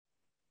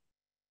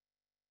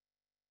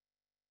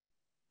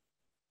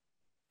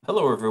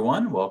Hello,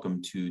 everyone.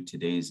 Welcome to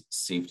today's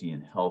Safety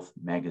and Health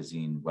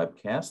Magazine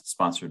webcast,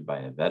 sponsored by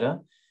Avetta.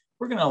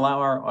 We're going to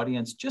allow our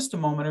audience just a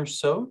moment or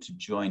so to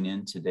join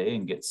in today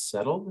and get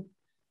settled,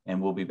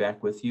 and we'll be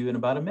back with you in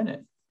about a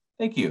minute.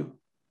 Thank you.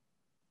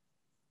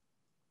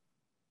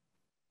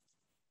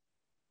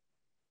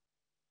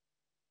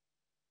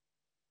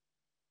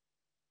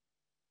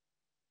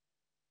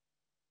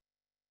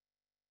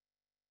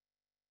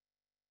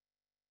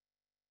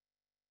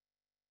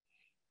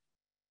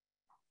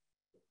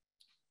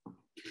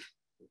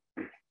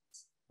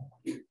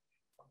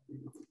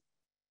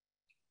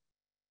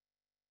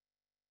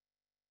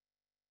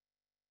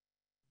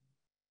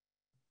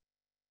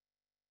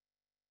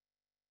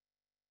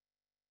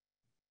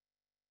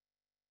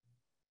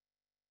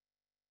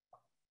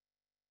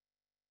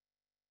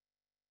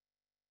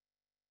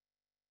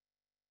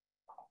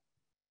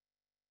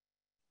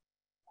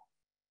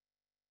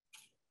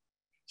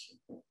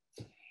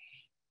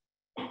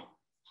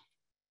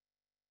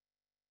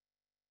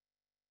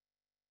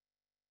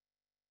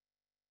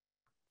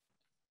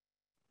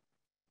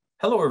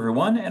 Hello,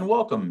 everyone, and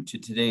welcome to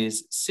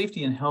today's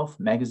Safety and Health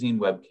Magazine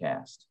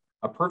webcast,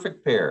 A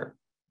Perfect Pair,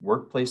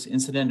 Workplace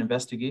Incident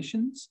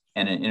Investigations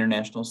and an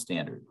International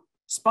Standard,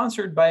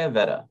 sponsored by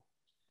Avetta.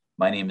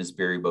 My name is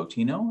Barry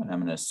Botino, and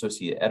I'm an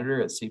Associate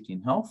Editor at Safety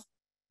and Health.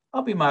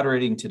 I'll be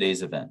moderating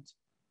today's event.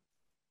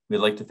 We'd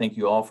like to thank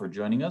you all for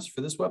joining us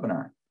for this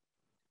webinar.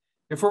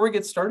 Before we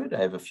get started,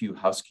 I have a few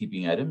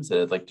housekeeping items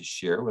that I'd like to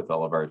share with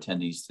all of our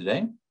attendees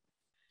today.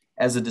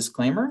 As a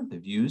disclaimer, the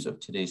views of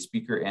today's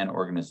speaker and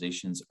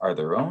organizations are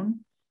their own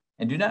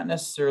and do not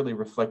necessarily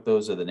reflect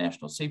those of the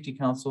National Safety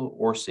Council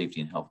or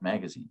Safety and Health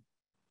Magazine.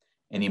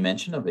 Any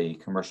mention of a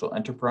commercial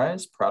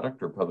enterprise,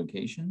 product, or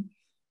publication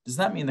does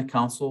not mean the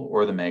Council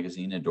or the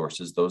magazine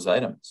endorses those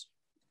items.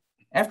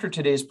 After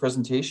today's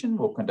presentation,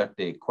 we'll conduct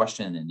a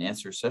question and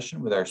answer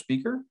session with our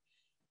speaker.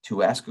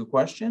 To ask a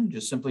question,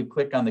 just simply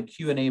click on the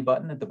Q&A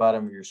button at the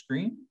bottom of your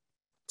screen,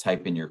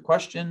 type in your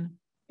question,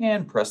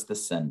 and press the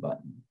send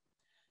button.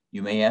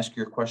 You may ask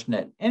your question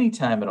at any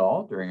time at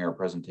all during our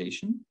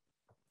presentation.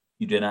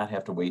 You do not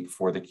have to wait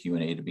for the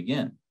Q&A to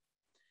begin.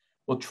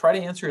 We'll try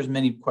to answer as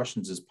many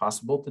questions as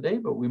possible today,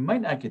 but we might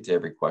not get to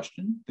every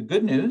question. The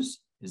good news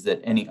is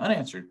that any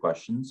unanswered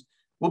questions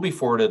will be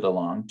forwarded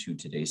along to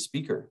today's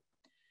speaker.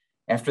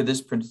 After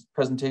this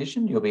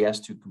presentation, you'll be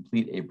asked to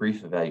complete a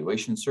brief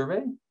evaluation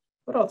survey,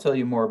 but I'll tell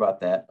you more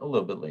about that a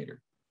little bit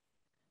later.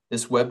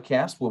 This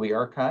webcast will be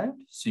archived,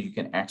 so you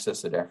can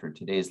access it after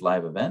today's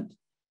live event.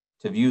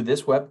 To view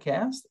this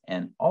webcast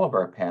and all of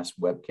our past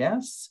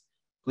webcasts,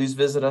 please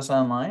visit us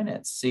online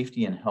at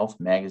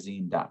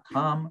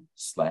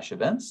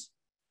safetyandhealthmagazine.com/events,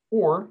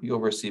 or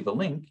you'll receive a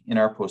link in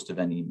our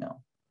post-event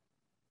email.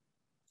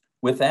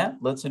 With that,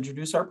 let's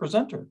introduce our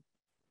presenter.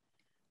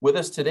 With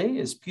us today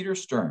is Peter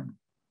Sturm,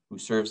 who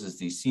serves as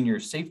the Senior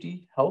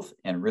Safety, Health,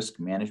 and Risk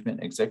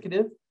Management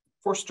Executive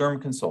for Sturm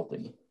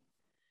Consulting.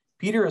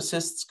 Peter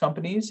assists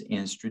companies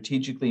in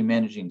strategically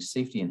managing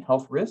safety and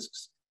health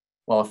risks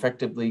while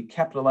effectively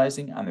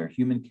capitalizing on their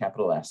human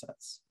capital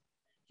assets.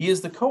 He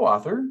is the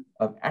co-author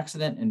of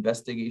Accident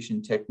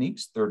Investigation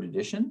Techniques, 3rd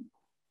edition,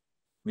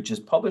 which is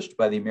published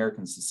by the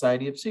American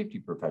Society of Safety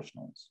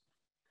Professionals.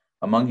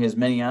 Among his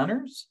many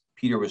honors,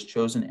 Peter was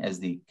chosen as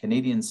the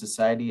Canadian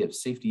Society of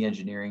Safety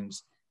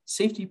Engineering's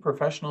Safety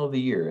Professional of the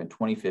Year in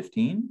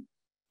 2015,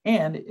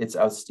 and its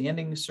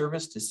Outstanding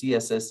Service to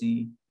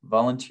CSSE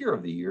Volunteer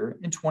of the Year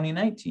in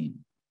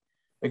 2019.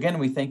 Again,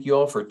 we thank you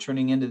all for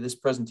tuning into this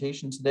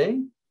presentation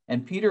today.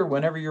 And Peter,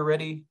 whenever you're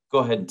ready, go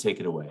ahead and take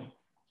it away.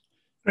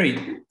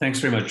 Great. Thanks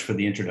very much for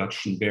the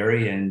introduction,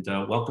 Barry, and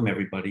welcome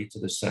everybody to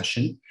this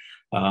session.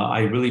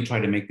 I really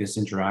try to make this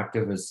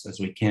interactive as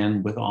we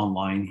can with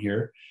online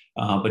here,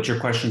 but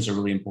your questions are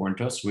really important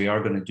to us. We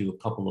are going to do a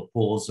couple of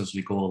polls as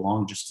we go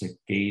along just to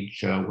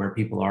gauge where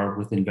people are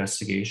with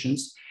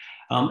investigations.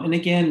 And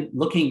again,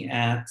 looking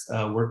at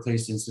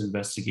workplace incident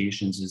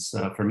investigations has,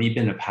 for me,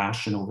 been a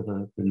passion over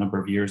the number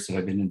of years that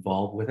I've been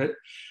involved with it,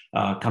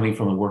 coming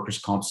from a workers'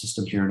 comp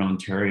system here in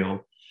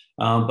Ontario.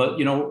 But,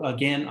 you know,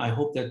 again, I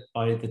hope that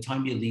by the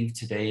time you leave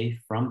today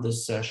from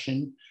this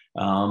session,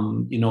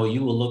 you know,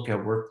 you will look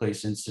at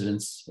workplace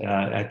incidents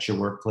at your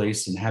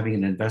workplace and having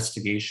an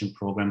investigation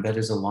program that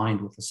is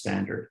aligned with the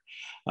standard.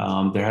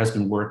 There has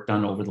been work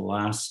done over the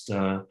last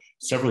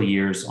several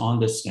years on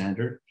this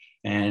standard.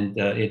 And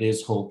it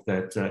is hope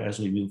that as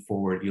we move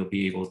forward, you'll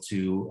be able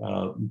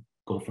to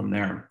go from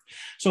there.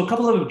 So a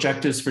couple of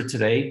objectives for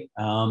today,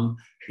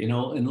 you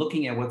know, in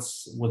looking at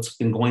what's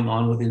been going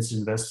on with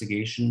incident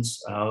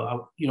investigations,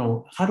 you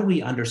know, how do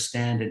we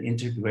understand and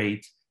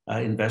integrate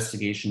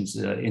investigations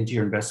into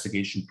your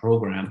investigation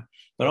program,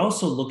 but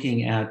also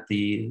looking at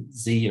the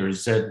Z or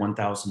Z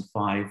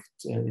 1005,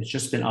 it's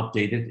just been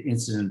updated,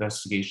 incident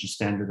investigation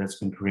standard that's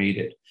been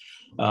created.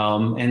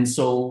 And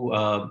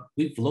so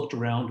we've looked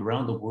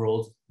around the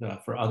world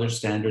for other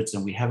standards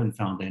and we haven't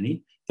found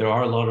any. There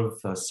are a lot of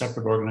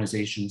separate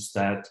organizations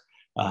that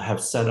have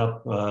set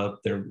up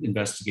their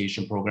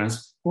investigation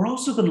programs. We're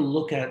also going to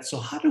look at, so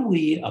how do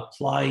we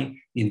apply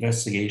the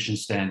investigation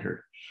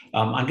standard?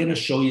 I'm going to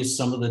show you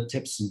some of the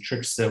tips and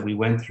tricks that we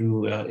went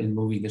through in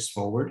moving this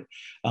forward.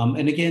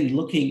 And again,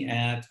 looking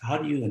at how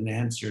do you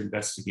enhance your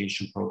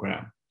investigation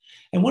program.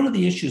 And one of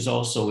the issues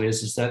also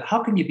is that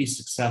how can you be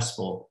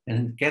successful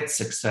and get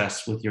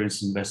success with your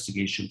incident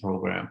investigation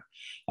program?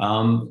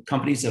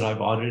 Companies that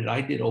I've audited,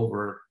 I did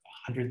over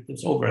 100,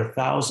 there's over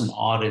 1,000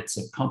 audits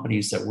of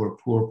companies that were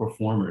poor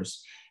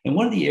performers. And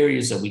one of the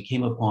areas that we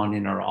came upon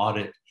in our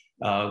audit,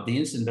 the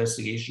incident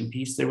investigation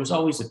piece, there was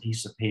always a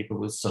piece of paper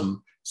with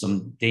some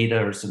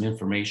data or some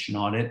information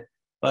on it,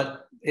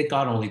 but it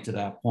got only to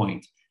that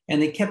point.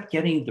 And they kept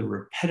getting the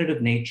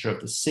repetitive nature of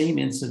the same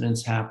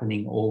incidents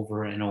happening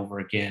over and over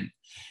again.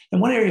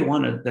 And one area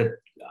that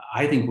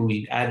I think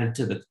we added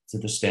to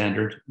the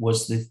standard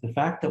was the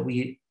fact that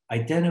we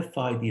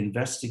identified the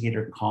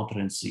investigator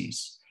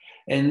competencies.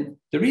 And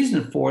the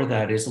reason for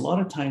that is a lot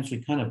of times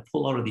we kind of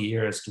pull out of the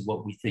air as to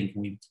what we think.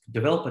 We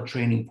develop a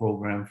training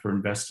program for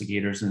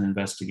investigators and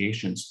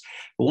investigations.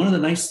 But one of the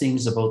nice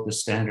things about the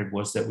standard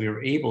was that we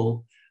were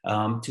able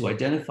to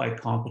identify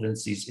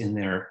competencies in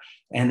there.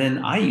 And then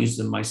I use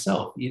them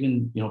myself,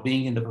 even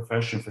being in the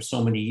profession for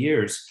so many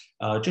years,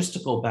 just to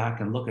go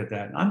back and look at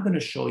that. And I'm going to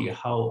show you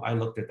how I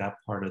looked at that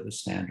part of the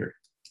standard.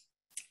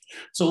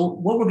 So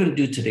what we're going to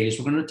do today is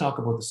we're going to talk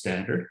about the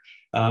standard.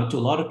 To a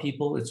lot of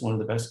people, it's one of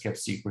the best kept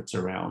secrets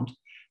around.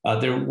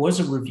 There was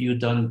a review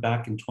done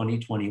back in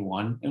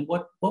 2021. And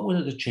what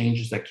were the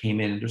changes that came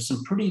in? And there's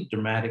some pretty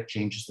dramatic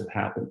changes that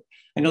happened.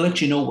 I'm going to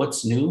let you know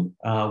what's new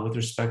with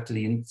respect to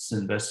the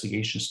incident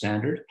investigation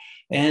standard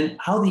and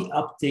how the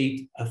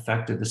update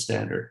affected the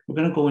standard. We're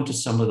going to go into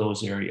some of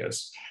those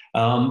areas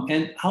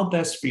and how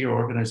best for your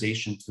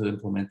organization to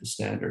implement the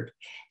standard.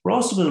 We're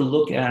also going to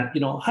look at,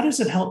 how does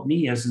it help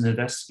me as an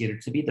investigator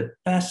to be the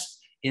best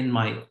in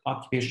my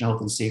occupational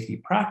health and safety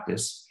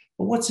practice,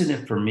 but what's in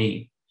it for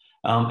me?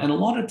 And a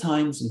lot of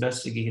times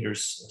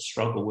investigators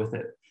struggle with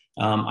it.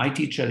 I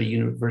teach at a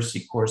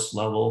university course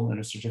level in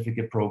a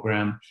certificate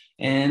program,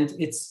 and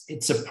it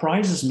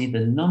surprises me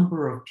the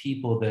number of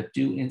people that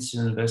do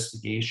incident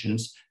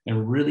investigations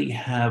and really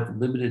have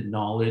limited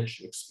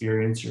knowledge,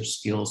 experience, or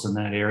skills in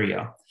that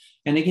area.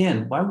 And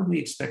again, why would we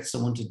expect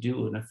someone to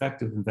do an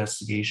effective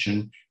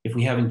investigation if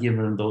we haven't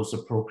given them those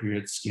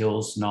appropriate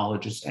skills,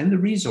 knowledges, and the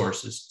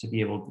resources to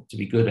be able to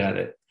be good at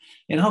it?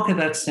 And how can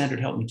that standard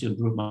help me to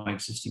improve my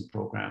existing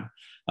program?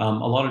 A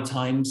lot of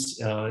times,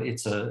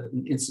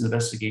 incident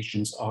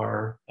investigations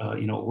are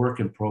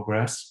work in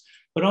progress.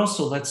 But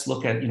also, let's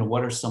look at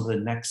what are some of the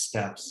next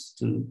steps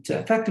to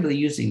effectively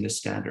using this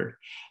standard.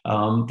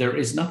 There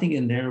is nothing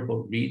in there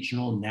about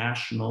regional,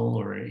 national,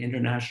 or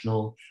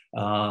international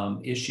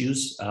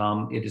issues.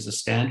 It is a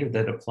standard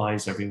that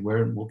applies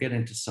everywhere, and we'll get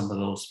into some of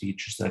those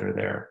features that are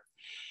there.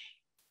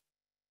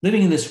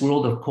 Living in this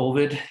world of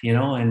COVID,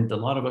 and a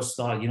lot of us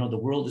thought, the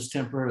world is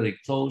temporarily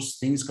closed,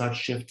 things got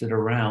shifted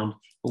around.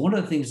 But one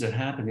of the things that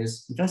happened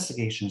is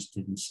investigations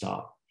didn't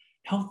stop.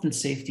 Health and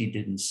safety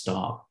didn't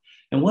stop.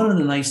 And one of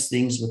the nice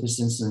things with this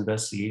incident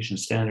investigation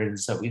standard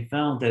is that we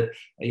found that,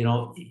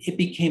 it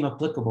became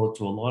applicable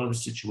to a lot of the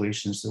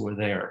situations that were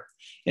there.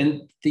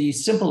 And the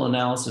simple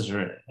analysis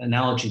or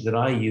analogy that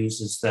I use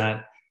is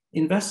that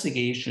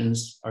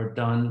investigations are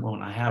done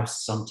when I have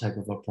some type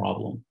of a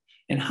problem.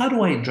 And how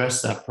do I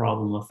address that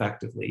problem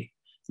effectively?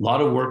 A lot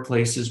of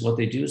workplaces, what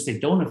they do is they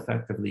don't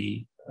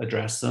effectively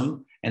address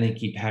them, and they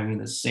keep having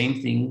the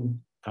same thing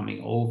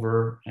coming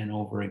over and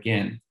over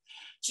again.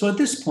 So at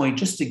this point,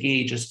 just to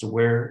gauge as to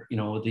where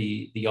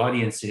the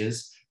audience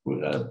is,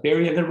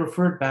 Barry, I'm going to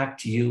refer it back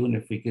to you, and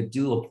if we could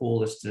do a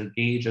poll as to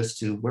gauge as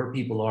to where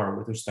people are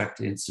with respect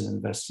to incident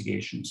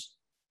investigations.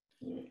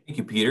 Thank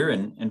you, Peter.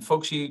 And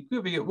folks,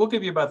 we'll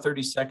give you about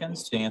 30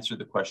 seconds to answer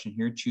the question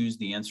here. Choose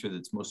the answer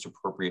that's most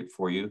appropriate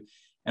for you.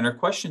 And our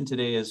question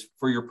today is,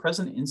 for your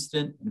present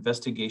incident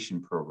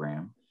investigation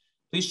program,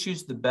 please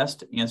choose the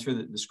best answer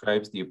that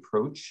describes the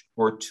approach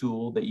or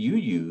tool that you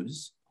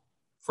use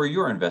for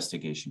your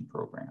investigation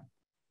program.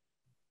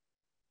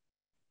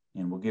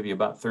 And we'll give you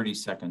about 30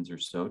 seconds or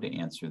so to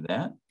answer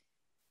that.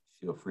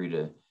 Feel free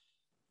to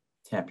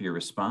tap your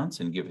response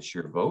and give us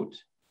your vote.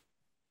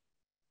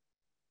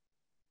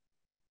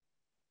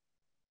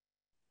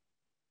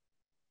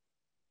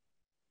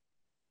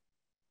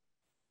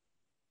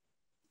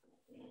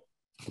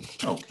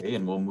 Okay,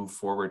 and we'll move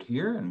forward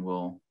here and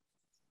we'll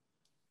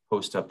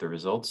post up the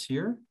results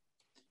here.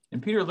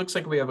 And Peter, it looks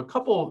like we have a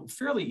couple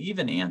fairly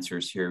even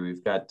answers here.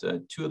 We've got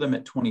two of them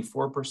at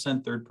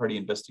 24%, third-party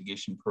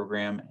investigation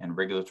program and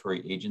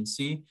regulatory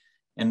agency,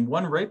 and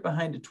one right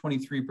behind at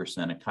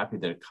 23%, a copy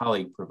that a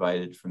colleague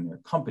provided from their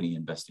company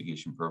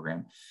investigation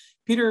program.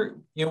 Peter,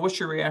 what's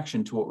your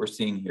reaction to what we're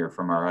seeing here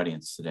from our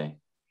audience today?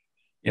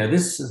 Yeah,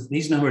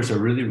 these numbers are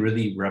really,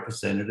 really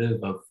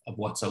representative of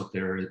what's out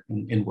there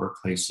in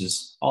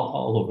workplaces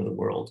all over the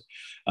world.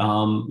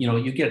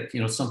 You get,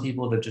 some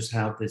people that just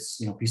have this,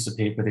 piece of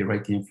paper they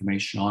write the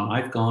information on.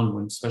 I've gone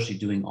when, especially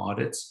doing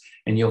audits,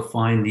 and you'll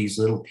find these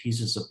little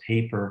pieces of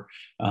paper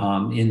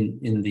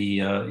in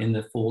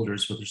the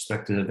folders with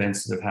respect to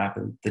events that have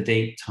happened, the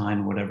date,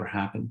 time, whatever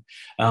happened.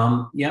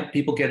 Yeah,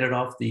 people get it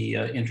off the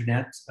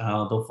internet.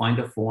 They'll find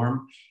a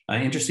form.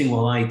 Interesting,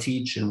 while I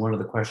teach, and one of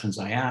the questions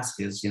I ask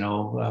is,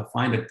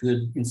 find a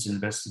good incident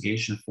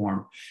investigation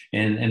form,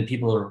 and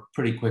people are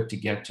pretty quick to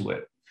get to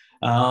it.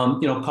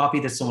 Copy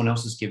that someone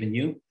else has given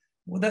you.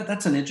 Well,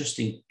 that's an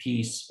interesting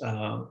piece,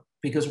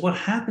 because what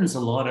happens a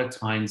lot of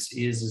times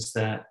is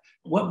that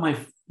what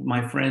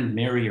my friend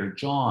Mary or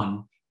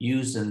John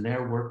use in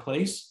their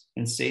workplace,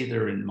 and say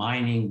they're in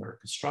mining or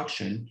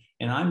construction,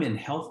 and I'm in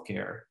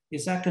healthcare,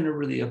 is that going to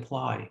really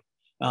apply?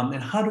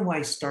 And how do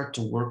I start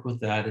to work with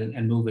that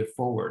and move it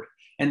forward?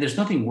 And there's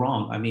nothing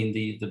wrong. I mean,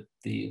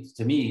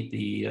 to me,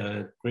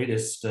 the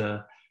greatest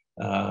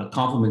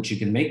compliment you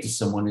can make to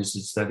someone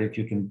is that if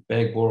you can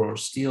beg, borrow, or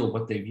steal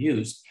what they've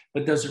used,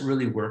 but does it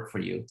really work for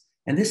you?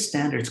 And this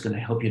standard is going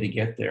to help you to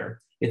get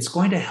there. It's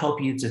going to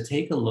help you to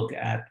take a look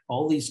at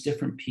all these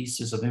different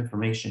pieces of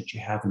information that you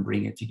have and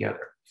bring it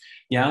together.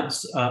 Yeah,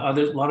 a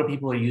lot of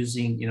people are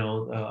using,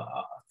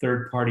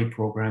 third-party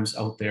programs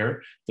out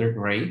there. They're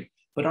great,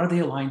 but are they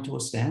aligned to a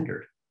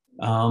standard?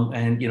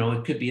 And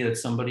it could be that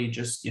somebody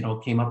just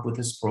came up with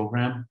this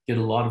program, did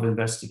a lot of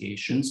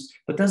investigations,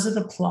 but does it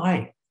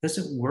apply? Does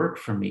it work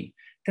for me?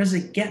 Does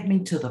it get me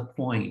to the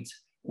point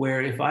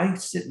where if I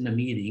sit in a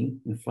meeting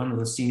in front of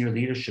the senior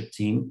leadership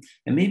team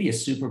and maybe a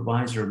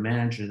supervisor or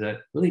manager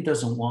that really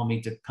doesn't want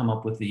me to come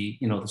up with the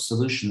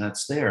solution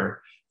that's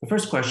there, the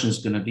first question is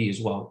going to be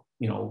is, well,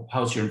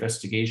 how's your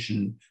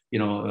investigation,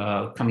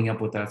 coming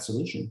up with that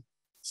solution?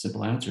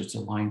 Simple answer, it's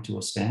aligned to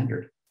a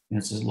standard. And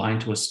it's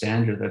aligned to a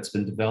standard that's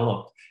been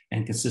developed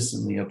and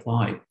consistently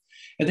applied.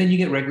 And then you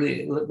get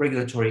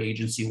regulatory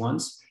agency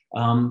ones.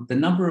 The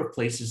number of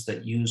places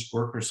that use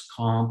workers'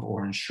 comp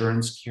or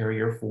insurance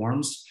carrier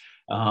forms,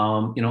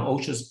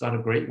 OSHA's got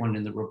a great one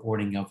in the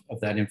reporting of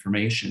that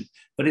information,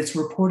 but it's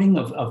reporting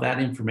of that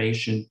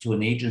information to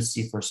an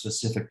agency for a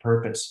specific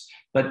purpose.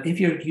 But if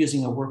you're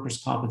using a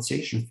workers'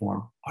 compensation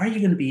form, are you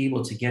going to be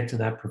able to get to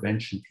that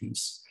prevention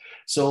piece?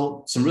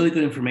 So some really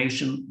good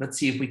information. Let's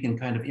see if we can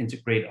kind of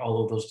integrate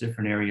all of those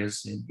different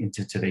areas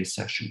into today's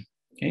session.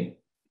 Okay,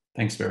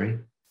 thanks, Barry.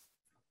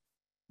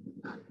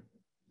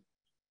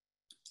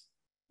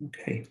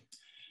 Okay.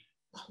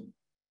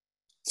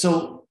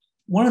 So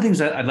one of the things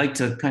that I'd like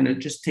to kind of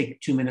just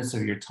take 2 minutes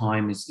of your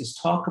time is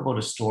talk about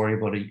a story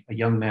about a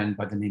young man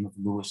by the name of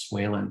Lewis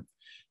Whalen.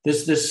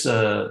 This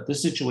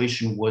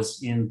situation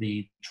was in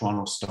the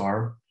Toronto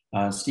Star.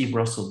 Steve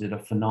Russell did a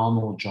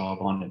phenomenal job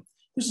on it.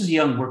 This is a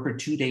young worker,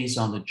 2 days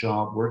on the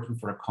job, working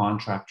for a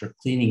contractor,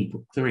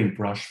 clearing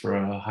brush for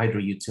a hydro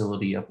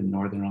utility up in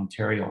Northern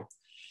Ontario.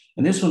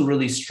 And this one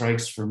really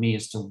strikes for me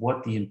as to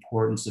what the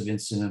importance of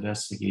incident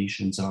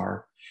investigations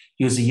are.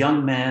 He was a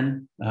young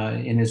man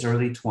in his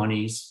early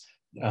 20s,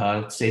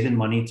 saving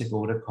money to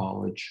go to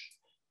college.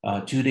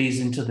 2 days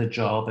into the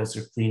job, as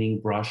they're cleaning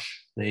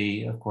brush,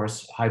 they, of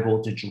course, high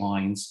voltage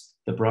lines,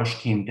 the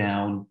brush came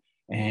down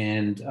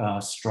and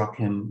struck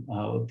him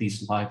with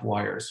these live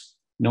wires.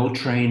 No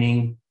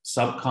training,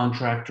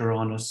 subcontractor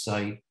on a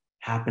site,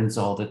 happens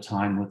all the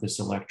time with this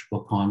electrical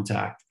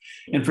contact.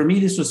 And for me,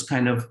 this was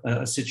kind of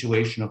a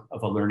situation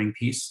of a learning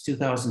piece.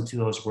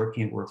 2002, I was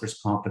working at workers'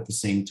 comp at the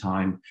same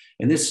time.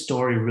 And this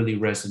story really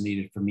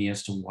resonated for me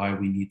as to why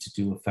we need to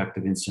do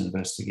effective incident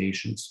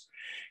investigations.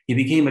 He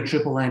became a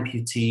triple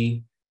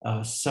amputee,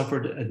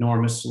 suffered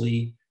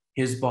enormously.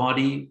 His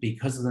body,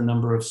 because of the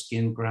number of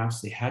skin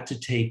grafts, they had to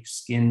take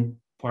skin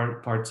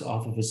parts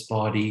off of his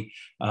body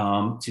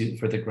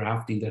for the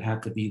grafting that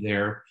had to be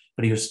there.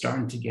 But he was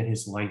starting to get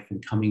his life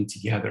and coming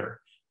together.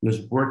 He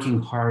was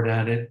working hard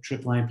at it,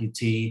 triple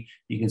amputee.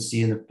 You can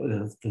see in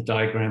the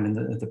diagram in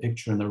the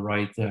picture on the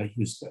right, he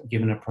was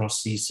given a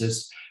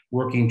prosthesis,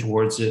 working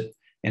towards it.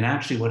 And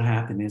actually what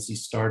happened is he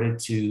started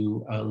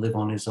to live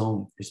on his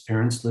own. His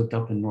parents lived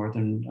up in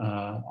Northern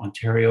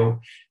Ontario.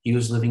 He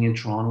was living in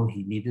Toronto.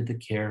 He needed the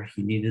care.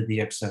 He needed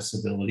the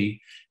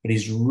accessibility. But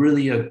he's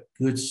really a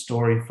good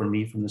story for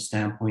me from the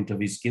standpoint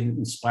of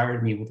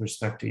inspired me with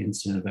respect to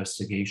incident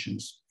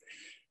investigations.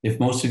 If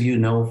most of you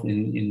know,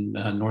 in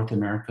North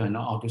America in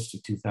August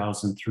of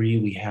 2003,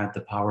 we had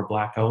the power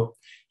blackout.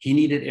 He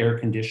needed air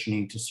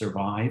conditioning to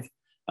survive.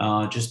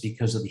 Just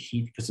because of the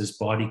heat, because his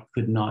body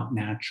could not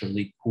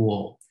naturally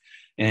cool.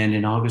 And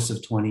in August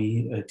of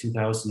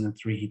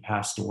 2003, he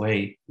passed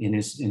away in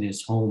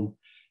his home,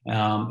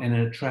 and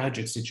a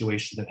tragic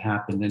situation that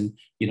happened. And,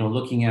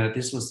 looking at it,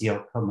 this was the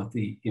outcome of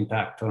the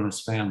impact on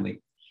his family.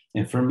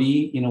 And for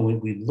me, when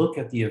we look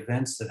at the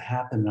events that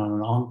happen on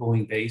an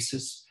ongoing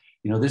basis,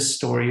 You know, this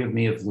story of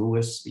me, of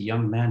Lewis, a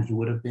young man, he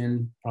would have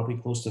been probably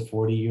close to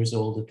 40 years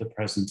old at the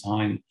present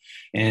time.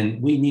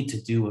 And we need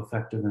to do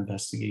effective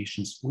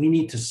investigations. We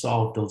need to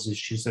solve those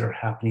issues that are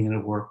happening in a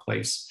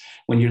workplace.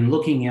 When you're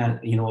looking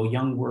at, you know, a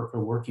young worker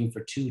working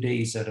for 2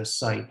 days at a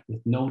site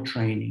with no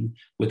training,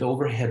 with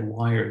overhead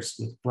wires,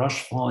 with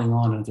brush falling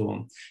onto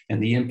him,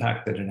 and the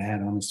impact that it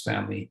had on his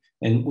family.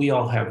 And we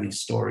all have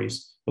these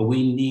stories, but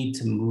we need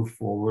to move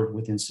forward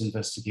with incident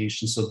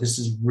investigations. So this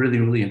is really,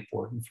 really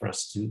important for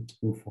us to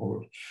move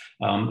forward.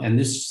 And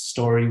this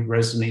story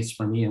resonates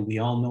for me, and we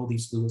all know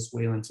these Lewis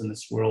Whalens in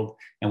this world,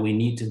 and we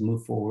need to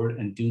move forward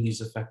and do these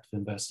effective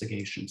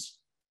investigations.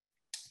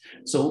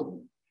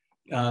 So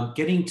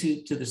getting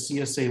to the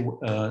CSA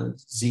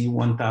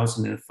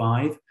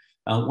Z1005,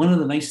 one of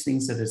the nice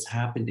things that has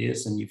happened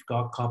is, and you've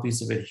got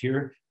copies of it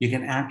here, you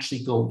can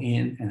actually go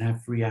in and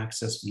have free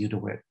access view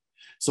to it.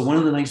 So one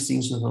of the nice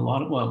things with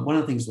one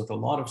of the things with a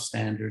lot of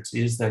standards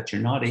is that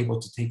you're not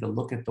able to take a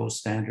look at those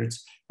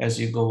standards as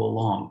you go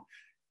along.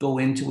 Go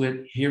into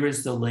it, here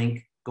is the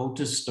link, go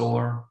to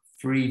store,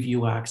 free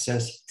view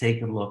access,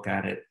 take a look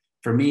at it.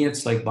 For me,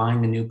 it's like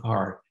buying a new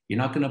car. You're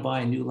not gonna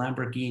buy a new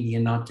Lamborghini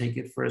and not take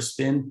it for a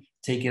spin,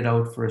 take it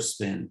out for a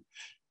spin.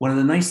 One of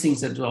the nice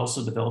things that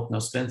also developed, and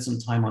I'll spend some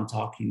time on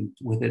talking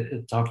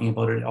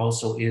about it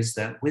also, is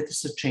that with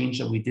the change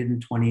that we did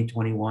in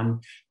 2021,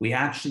 we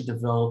actually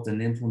developed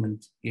an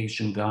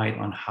implementation guide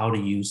on how to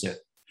use it.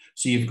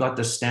 So you've got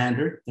the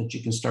standard that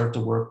you can start to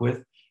work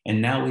with,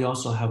 and now we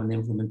also have an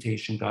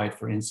implementation guide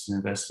for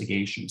incident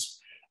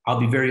investigations. I'll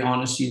be very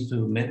honest with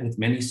you, with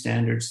many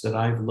standards that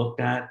I've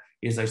looked at,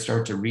 is I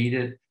start to read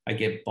it, I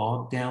get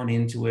bogged down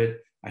into it,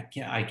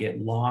 I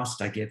get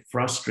lost, I get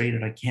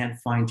frustrated, I can't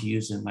find to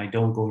use it, and I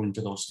don't go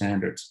into those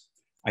standards.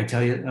 I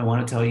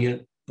want to tell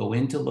you, go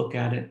in to look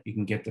at it. You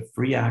can get the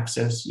free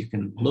access. You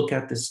can look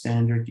at the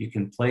standard. You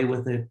can play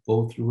with it,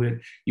 go through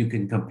it. You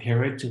can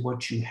compare it to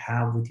what you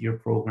have with your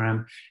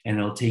program, and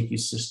it'll take you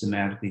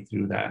systematically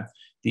through that.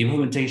 The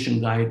implementation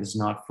guide is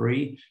not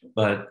free,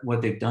 but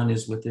what they've done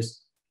is with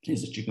this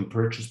is that you can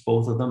purchase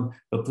both of them,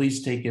 but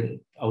please take it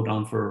out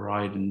on for a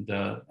ride and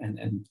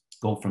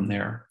go from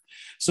there.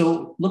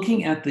 So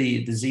looking at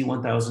the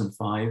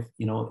Z1005,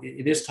 you know,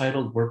 it is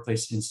titled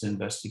Workplace Incident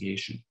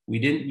Investigation. We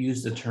didn't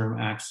use the term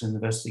accident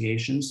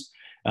investigations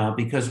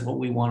because what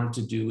we wanted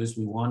to do is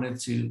we wanted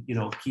to, you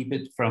know, keep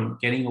it from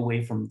getting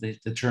away from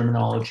the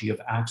terminology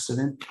of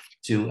accident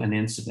to an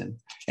incident.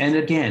 And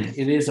again,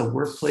 it is a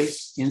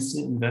workplace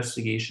incident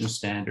investigation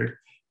standard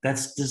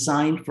that's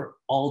designed for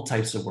all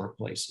types of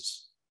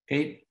workplaces.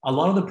 Okay, a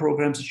lot of the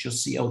programs that you'll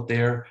see out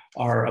there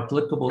are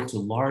applicable to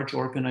large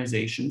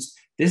organizations.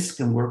 This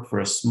can work for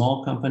a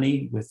small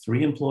company with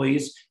 3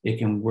 employees. It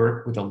can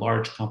work with a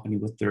large company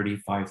with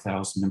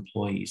 35,000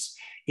 employees.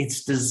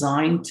 It's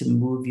designed to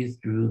move you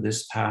through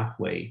this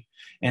pathway.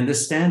 And the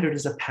standard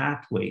is a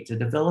pathway to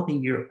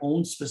developing your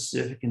own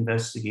specific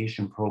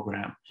investigation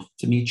program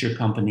to meet your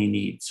company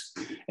needs.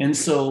 And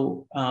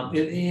so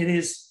it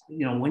is,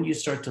 you know, when you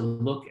start to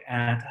look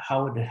at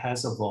how it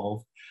has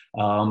evolved,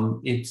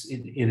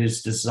 it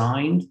is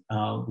designed.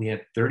 We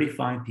had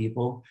 35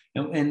 people,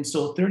 and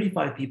so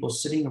 35 people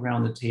sitting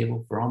around the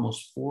table for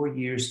almost 4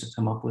 years to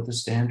come up with a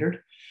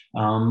standard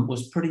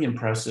was pretty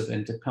impressive,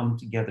 and to come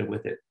together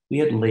with it. We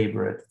had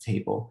labor at the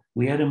table,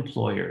 we had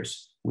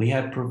employers, we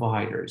had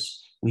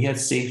providers, we had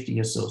safety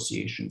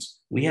associations,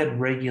 we had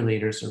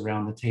regulators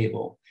around the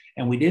table,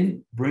 and we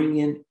didn't bring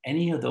in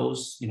any of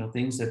those, you know,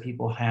 things that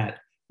people had.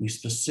 We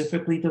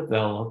specifically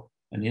developed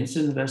an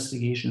incident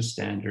investigation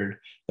standard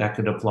that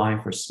could apply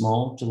for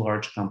small to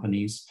large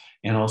companies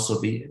and also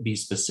be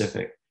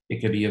specific. It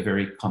could be a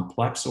very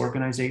complex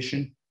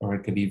organization, or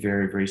it could be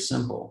very, very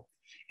simple.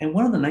 And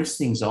one of the nice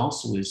things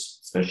also is,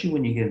 especially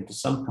when you get into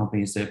some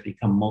companies that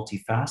become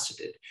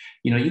multifaceted,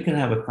 you know, you can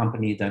have a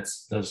company that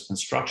does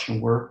construction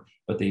work,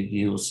 but they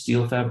deal with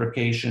steel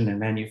fabrication and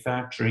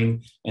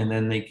manufacturing, and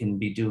then they can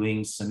be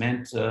doing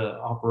cement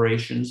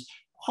operations.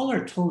 All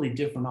are totally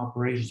different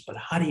operations, but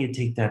how do you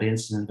take that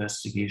incident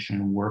investigation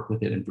and work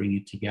with it and bring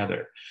it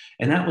together?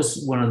 And that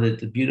was one of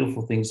the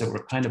beautiful things that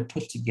were kind of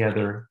put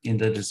together in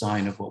the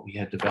design of what we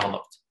had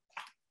developed.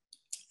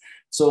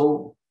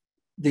 So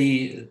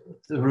the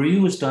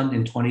review was done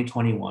in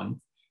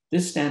 2021.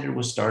 This standard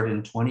was started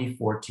in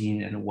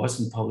 2014, and it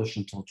wasn't published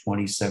until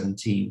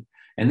 2017.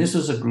 And this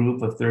was a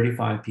group of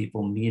 35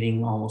 people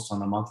meeting almost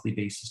on a monthly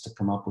basis to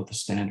come up with a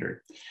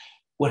standard.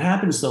 What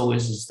happens though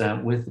is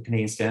that with the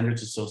Canadian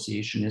Standards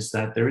Association is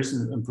that there is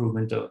an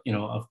improvement of, you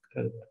know,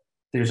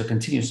 there's a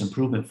continuous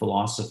improvement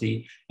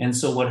philosophy. And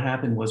so what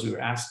happened was we were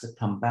asked to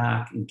come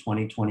back in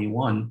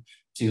 2021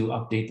 to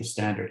update the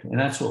standard. And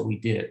that's what we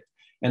did.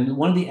 And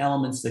one of the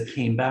elements that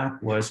came back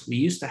was we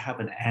used to have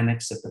an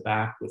annex at the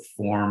back with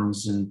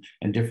forms and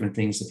different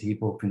things that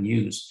people can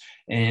use.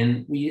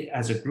 And we,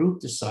 as a group,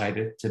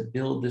 decided to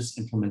build this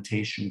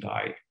implementation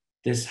guide,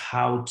 this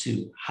how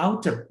to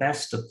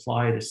best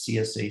apply the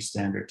CSA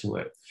standard to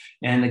it.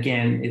 And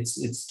again,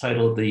 it's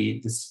titled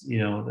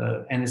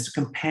and it's a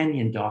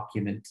companion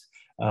document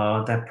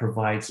that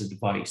provides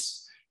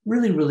advice.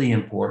 Really, really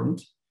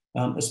important.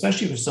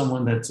 especially for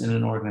someone that's in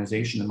an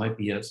organization that might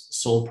be a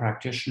sole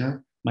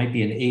practitioner, might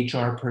be an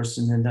HR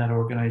person in that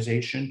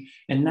organization,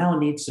 and now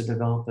needs to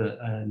develop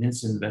an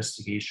incident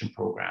investigation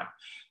program.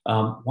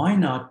 Why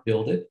not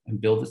build it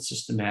and build it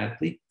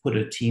systematically, put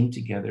a team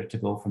together to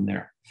go from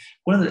there?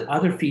 One of the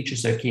other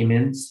features that came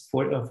in,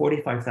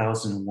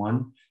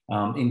 45001,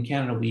 in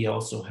Canada, we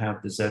also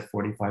have the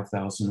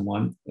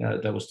Z45001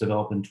 that was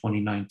developed in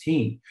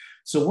 2019.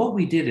 So what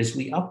we did is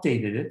we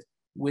updated it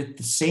with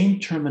the same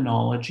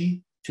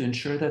terminology to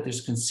ensure that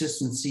there's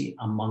consistency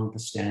among the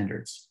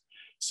standards.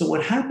 So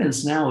what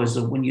happens now is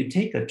that when you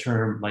take a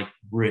term like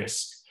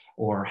risk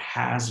or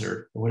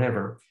hazard or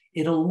whatever,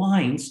 it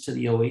aligns to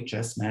the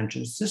OHS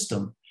management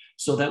system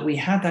so that we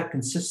have that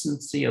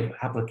consistency of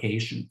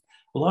application.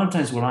 A lot of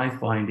times what I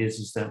find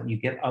is that you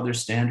get other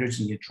standards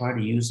and you try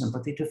to use them,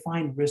 but they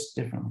define risk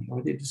differently,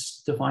 or they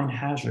just define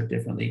hazard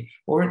differently,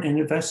 or an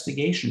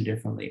investigation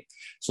differently.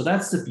 So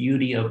that's the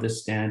beauty of the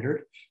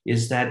standard,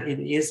 is that it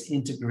is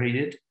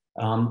integrated.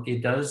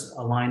 It does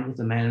align with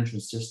the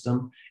management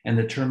system and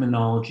the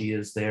terminology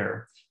is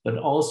there, but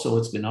also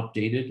it's been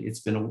updated. It's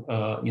been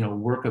a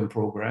work in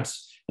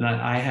progress. And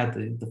I had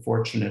the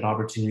fortunate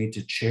opportunity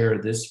to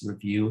chair this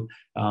review.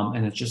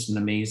 And it's just an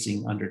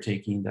amazing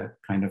undertaking that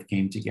kind of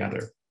came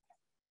together.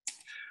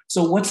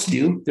 So what's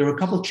new? There were a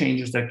couple of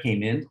changes that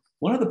came in.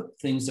 One of the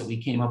things that we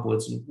came up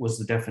with was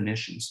the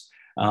definitions.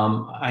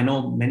 I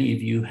know many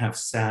of you have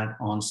sat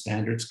on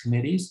standards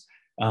committees.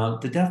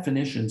 The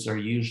definitions are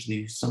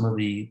usually some of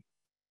the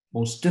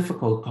most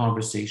difficult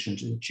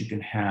conversations that you can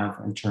have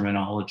in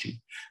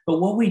terminology. But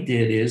what we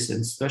did is,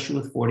 and especially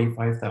with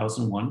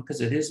 45001,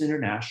 because it is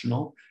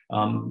international,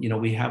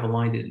 we have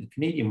aligned it in the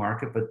Canadian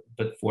market,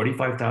 but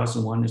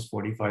 45001 is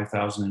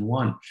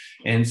 45001.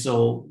 And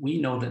so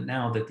we know that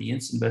now that the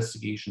incident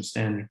investigation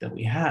standard that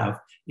we have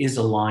is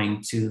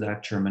aligned to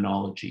that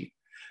terminology.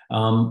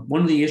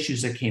 One of the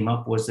issues that came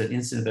up was that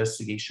incident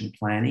investigation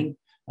planning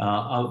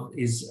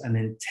is an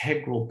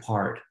integral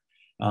part.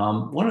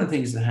 One of the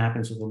things that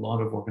happens with a lot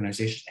of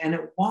organizations, and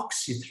it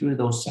walks you through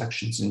those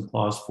sections in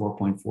clause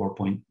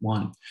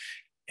 4.4.1,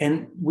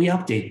 and we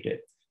updated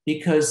it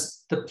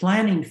because the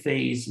planning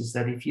phase is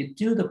that if you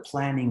do the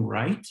planning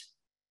right,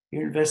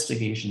 your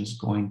investigation is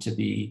going to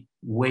be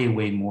way,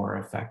 way more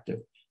effective.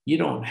 You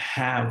don't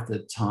have the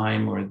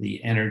time or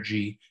the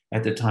energy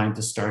at the time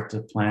to start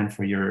to plan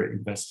for your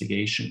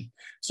investigation.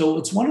 So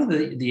it's one of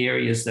the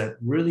areas that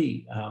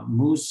really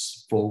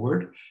moves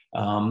forward.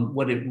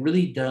 What it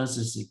really does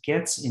is it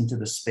gets into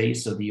the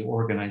space of the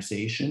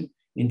organization,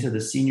 into the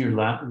senior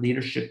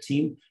leadership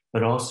team,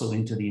 but also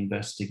into the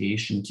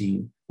investigation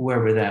team,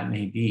 whoever that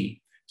may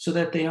be, so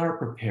that they are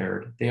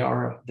prepared. They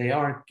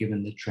are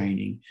given the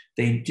training.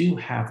 They do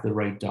have the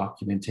right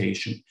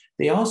documentation.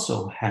 They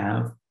also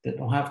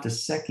don't have to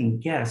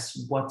second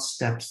guess what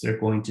steps they're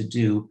going to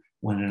do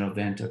when an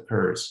event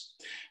occurs.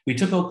 We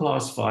took out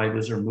clause 5,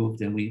 was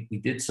removed, and we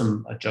did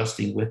some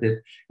adjusting with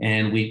it,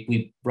 and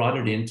we brought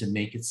it in to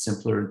make it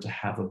simpler and to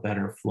have a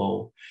better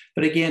flow.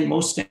 But again,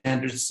 most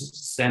standards,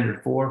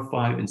 standard 4,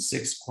 5, and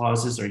 6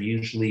 clauses are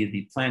usually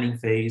the planning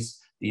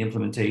phase, the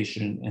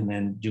implementation, and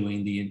then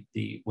doing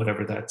the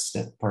whatever that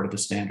step part of the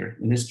standard.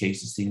 In this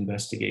case, it's the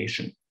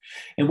investigation.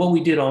 And what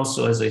we did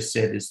also, as I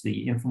said, is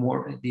the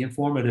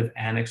informative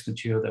annex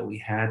material that we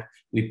had,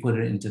 we put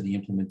it into the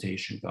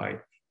implementation guide,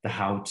 the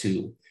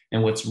how-to.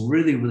 And what's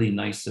really, really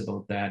nice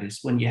about that is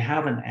when you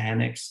have an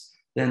annex,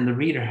 then the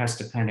reader has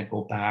to kind of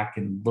go back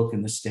and look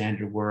in the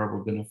standard where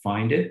we're going to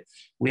find it.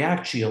 We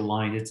actually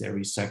aligned it to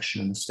every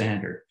section in the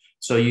standard.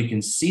 So you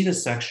can see the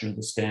section of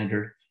the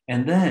standard,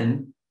 and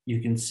then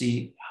you can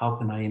see how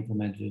can I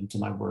implement it into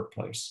my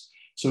workplace.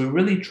 So we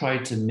really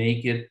tried to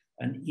make it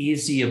an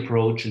easy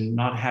approach and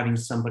not having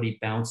somebody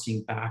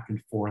bouncing back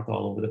and forth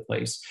all over the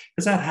place,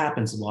 because that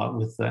happens a lot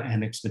with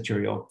annex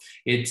material.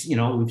 It's,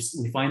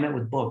 we find that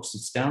with books,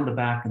 it's down the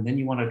back, and then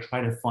you want to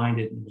try to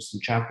find it in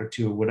chapter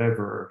 2 or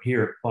whatever, or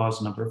here,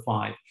 clause number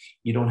 5.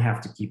 You don't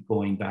have to keep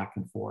going back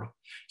and forth.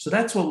 So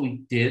that's what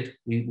we did.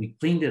 We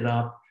cleaned it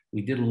up.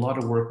 We did a lot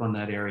of work on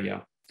that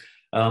area.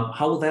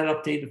 How will that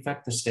update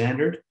affect the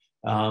standard?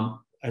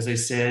 As I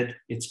said,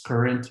 it's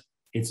current.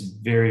 It's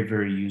very,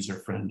 very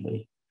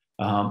user-friendly.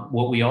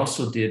 What we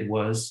also did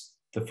was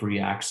the free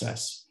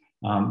access.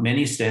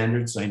 Many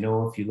standards, I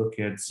know if you look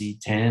at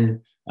Z10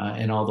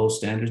 and all those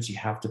standards, you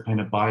have to kind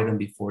of buy them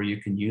before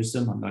you can use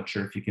them. I'm not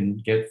sure if you can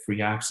get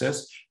free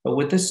access, but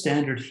with this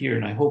standard here,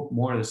 and I hope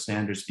more of the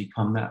standards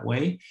become that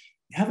way,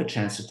 you have a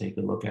chance to take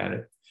a look at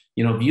it.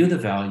 View the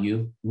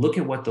value, look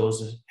at what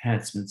those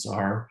enhancements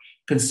are,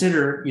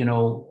 consider,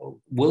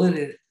 will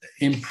it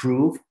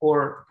improve,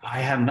 or I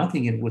have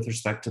nothing in with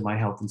respect to my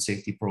health and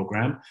safety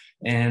program.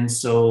 And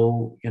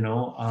so,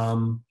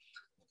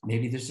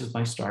 maybe this is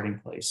my starting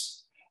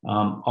place.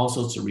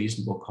 Also, it's a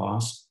reasonable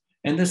cost.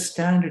 And the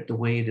standard, the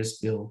way it is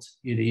built,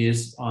 it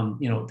is on,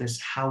 this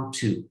how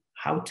to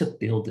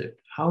build it,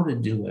 how to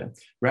do it,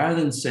 rather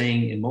than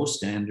saying in most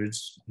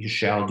standards, you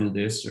shall do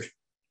this or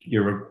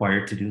you're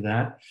required to do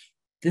that.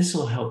 This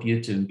will help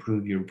you to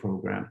improve your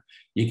program.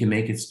 You can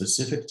make it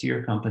specific to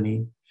your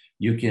company.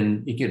 It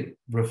can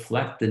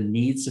reflect the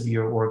needs of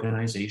your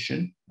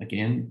organization.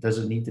 Again,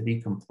 doesn't need to be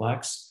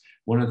complex.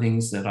 One of the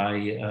things that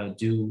I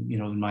do,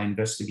 in my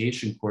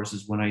investigation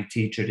courses when I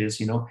teach it is,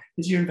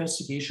 is your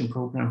investigation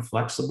program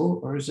flexible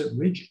or is it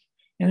rigid?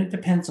 And it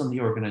depends on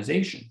the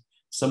organization.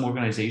 Some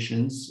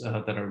organizations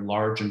that are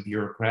large and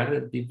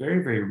bureaucratic be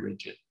very, very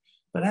rigid.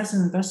 But as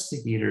an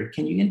investigator,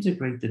 can you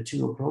integrate the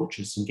two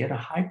approaches and get a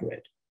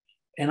hybrid?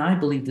 And I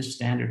believe this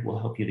standard will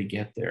help you to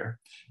get there.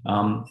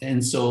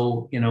 And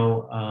so,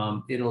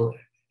 it'll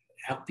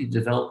help you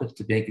develop it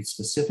to make it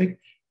specific,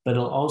 but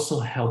it'll also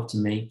help to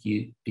make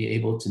you be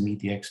able to meet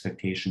the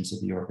expectations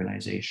of the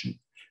organization.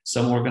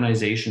 Some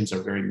organizations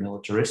are very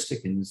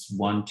militaristic and it's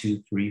 1,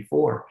 2, 3,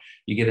 4.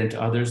 You get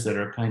into others that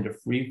are kind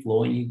of free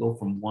flowing. You go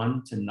from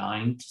 1 to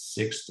 9 to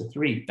 6 to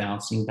 3,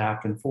 bouncing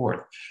back and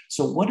forth.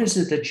 So what is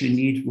it that you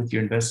need with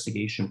your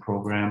investigation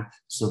program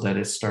so that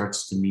it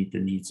starts to meet the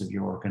needs of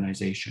your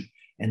organization?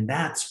 And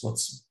that's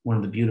what's one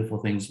of the beautiful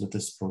things with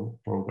this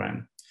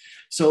program.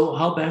 So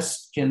how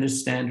best can this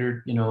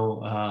standard,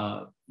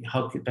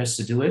 how best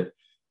to do it?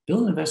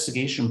 Build an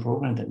investigation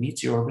program that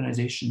meets your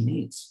organization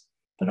needs,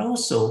 but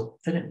also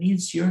that it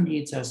meets your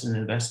needs as an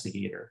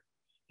investigator.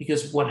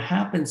 Because what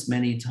happens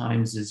many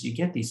times is you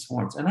get these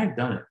forms, and I've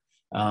done it.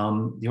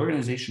 The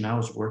organization I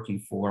was working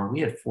for,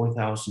 we had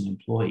 4,000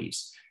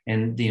 employees,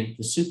 and the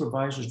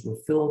supervisors would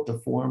fill out the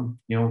form,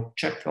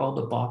 check all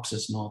the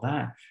boxes and all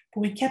that.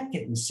 But we kept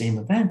getting the same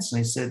events. And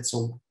I said,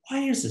 so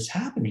why is this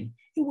happening?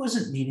 It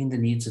wasn't meeting the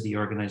needs of the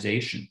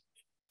organization.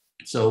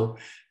 So,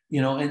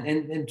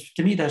 and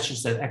to me, that's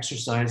just that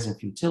exercise in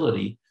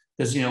futility,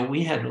 because,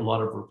 we had a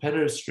lot of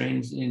repetitive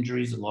strains,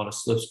 injuries, a lot of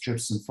slips,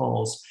 trips, and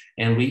falls,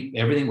 and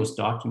everything was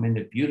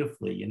documented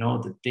beautifully,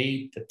 the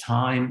date, the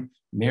time,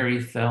 Mary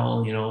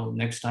fell,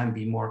 next time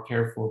be more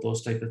careful,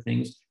 those type of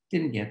things.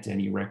 Didn't get to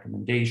any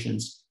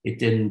recommendations. It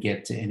didn't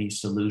get to any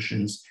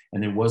solutions,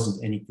 and there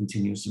wasn't any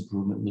continuous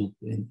improvement loop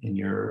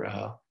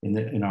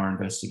in our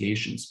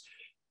investigations.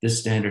 This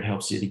standard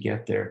helps you to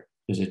get there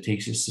because it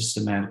takes you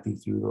systematically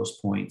through those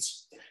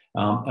points.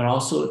 And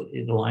also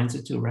it aligns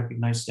it to a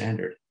recognized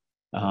standard.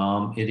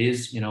 It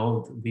is,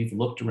 we've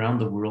looked around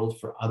the world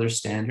for other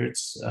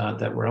standards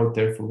that were out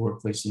there for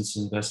workplace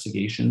incident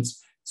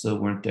investigations, so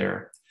weren't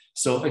there.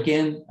 So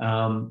again,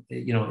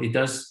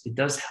 it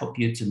does help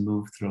you to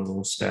move through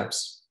those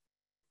steps.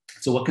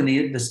 So what can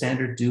the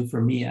standard do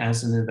for me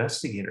as an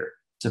investigator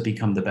to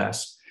become the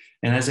best?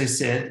 And as I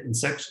said,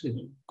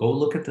 go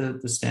look at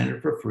the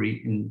standard for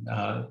free. And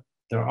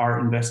there are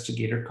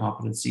investigator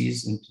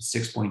competencies in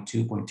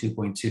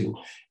 6.2.2.2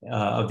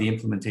 of the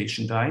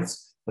implementation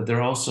guides, but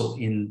they're also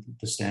in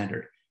the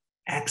standard.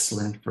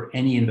 Excellent for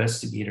any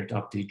investigator to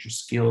update your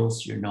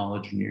skills, your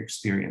knowledge, and your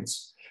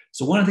experience.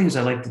 So one of the things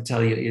I like to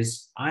tell you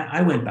is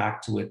I went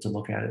back to it to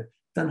look at it,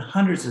 done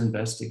hundreds of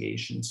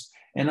investigations,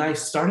 and I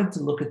started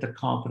to look at the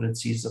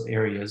competencies of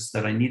areas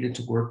that I needed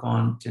to work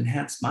on to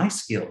enhance my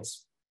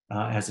skills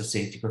as a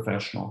safety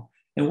professional.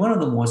 And one of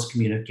them was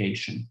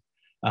communication.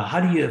 How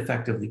do you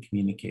effectively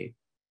communicate?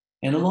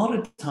 And a lot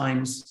of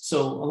times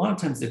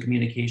the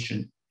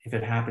communication, if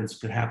it happens,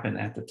 could happen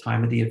at the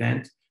time of the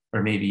event,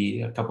 or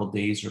maybe a couple of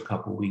days or a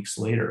couple of weeks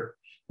later.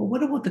 But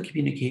what about the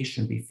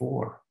communication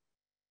before?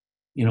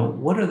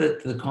 What are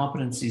the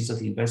competencies of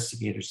the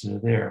investigators that are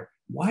there?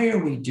 Why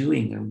are we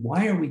doing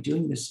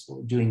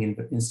doing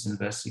incident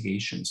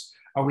investigations?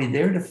 Are we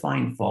there to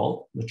find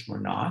fault, which we're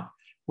not?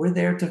 We're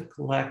there to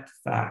collect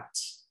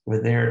facts.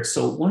 We're there.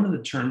 So one of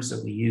the terms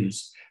that we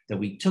use that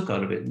we took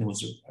out of it, and it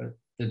was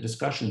the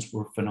discussions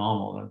were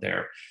phenomenal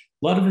there.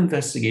 A lot of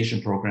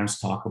investigation programs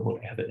talk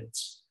about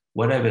evidence.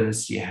 What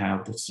evidence do you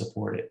have to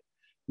support it?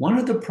 One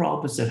of the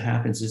problems that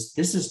happens is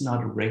this is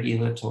not a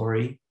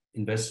regulatory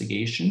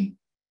investigation.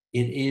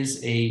 It is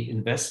an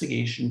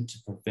investigation to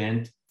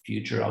prevent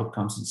future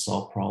outcomes and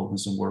solve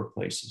problems in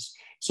workplaces.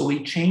 So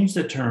we changed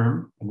the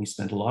term, and we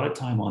spent a lot of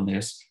time on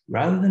this.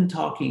 Rather than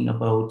talking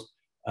about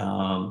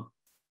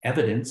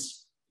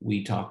evidence,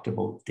 we talked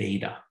about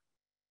data.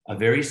 A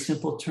very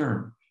simple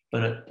term,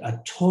 but a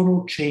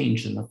total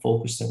change in the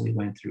focus that we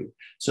went through.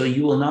 So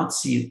you will not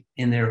see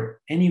in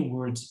there any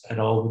words at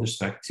all with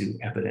respect to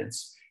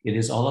evidence. It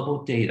is all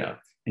about data,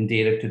 and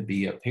data could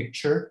be a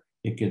picture.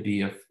 It could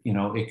be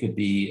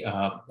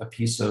a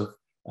piece of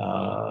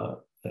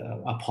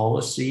a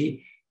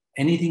policy.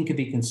 Anything could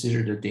be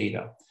considered a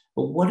data.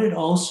 But what it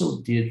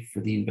also did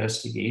for the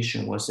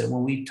investigation was that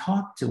when we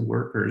talk to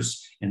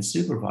workers and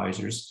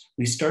supervisors,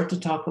 we start to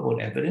talk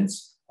about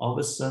evidence. All of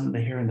a sudden,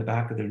 the hair in the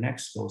back of their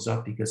necks goes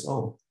up because,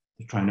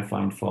 they're trying to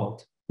find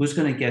fault. Who's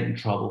going to get in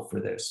trouble for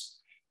this?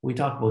 We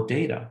talk about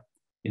data.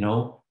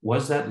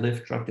 Was that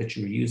lift truck that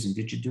you were using?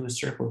 Did you do a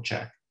circle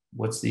check?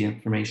 What's the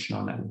information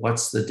on that?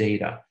 What's the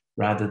data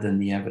rather than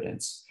the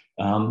evidence?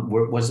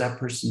 Was that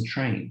person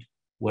trained?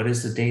 What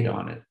is the data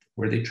on it?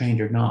 Were they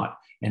trained or not?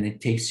 And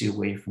it takes you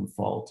away from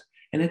fault.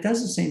 And it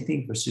does the same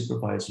thing for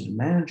supervisors and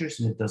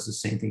managers, and it does the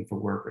same thing for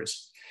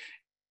workers.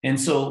 And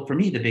so for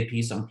me, the big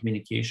piece on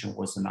communication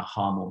was an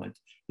aha moment,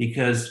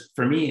 because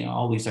for me,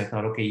 always I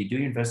thought, okay, you do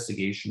your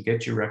investigation,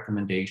 get your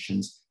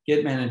recommendations,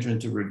 get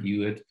management to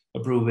review it,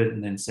 approve it,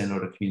 and then send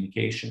out a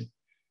communication.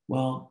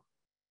 Well,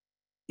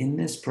 in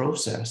this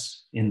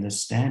process, in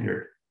this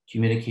standard,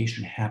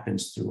 communication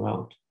happens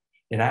throughout.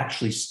 It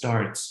actually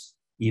starts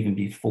even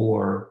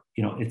before,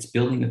 it's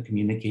building a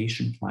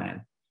communication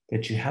plan,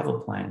 that you have a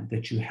plan,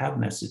 that you have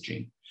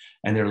messaging.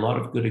 And there are a lot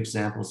of good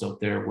examples out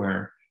there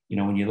where,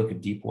 when you look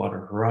at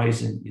Deepwater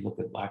Horizon, you look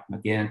at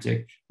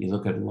Lac-Mégantic, you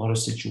look at a lot of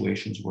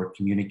situations where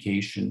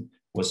communication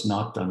was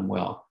not done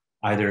well,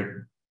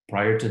 either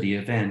prior to the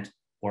event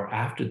or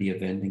after the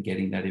event, and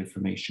getting that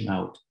information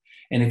out.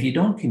 And if you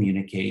don't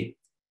communicate,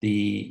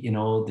 the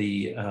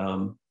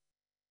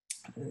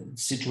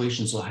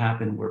situations will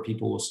happen where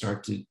people will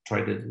start to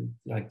try to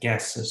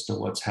guess as to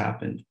what's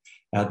happened.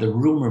 The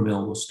rumor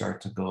mill will start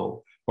to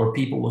go, or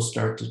people will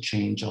start to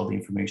change all the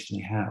information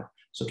they have.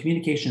 So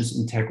communication is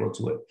integral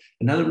to it.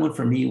 Another one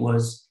for me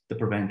was the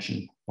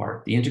prevention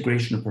part, the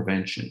integration of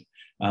prevention,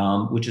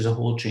 which is a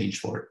whole change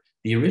for it.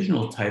 The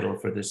original title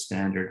for this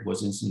standard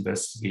was Incident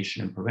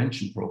Investigation and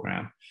Prevention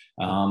Program.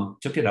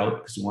 Took it out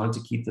because we wanted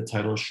to keep the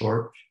title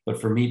short,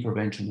 but for me,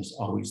 prevention was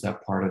always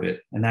that part of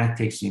it. And that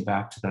takes me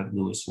back to that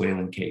Lewis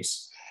Whalen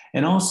case.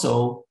 And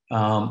also,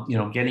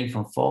 getting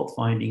from fault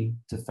finding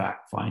to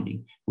fact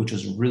finding, which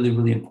was really,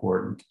 really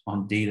important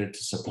on data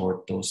to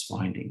support those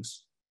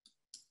findings.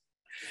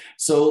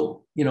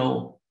 So,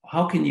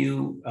 how can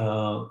you,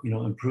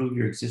 improve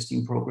your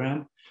existing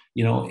program?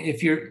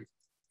 If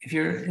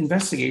your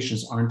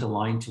investigations aren't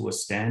aligned to a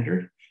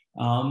standard,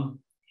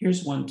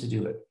 here's one to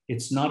do it.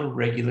 It's not a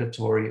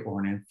regulatory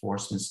or an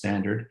enforcement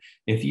standard.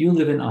 If you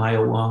live in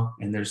Iowa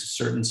and there's a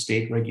certain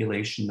state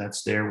regulation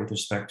that's there with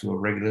respect to a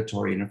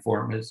regulatory and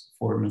enforcement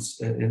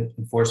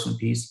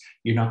piece,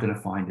 you're not going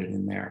to find it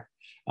in there.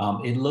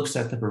 It looks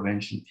at the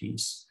prevention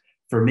piece.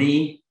 For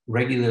me,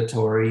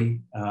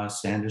 regulatory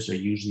standards are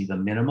usually the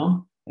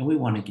minimum, and we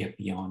want to get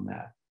beyond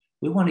that.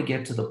 We want to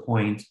get to the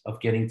point of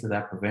getting to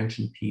that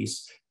prevention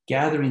piece,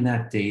 gathering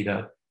that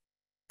data,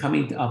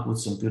 coming up with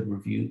some good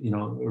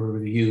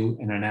review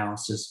and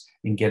analysis,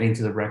 and getting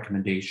to the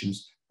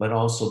recommendations, but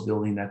also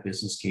building that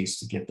business case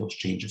to get those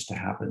changes to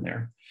happen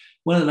there.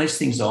 One of the nice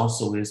things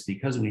also is,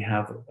 because we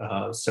have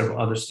several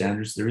other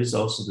standards, there is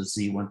also the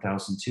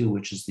Z1002,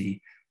 which is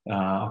the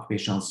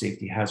Occupational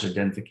Safety Hazard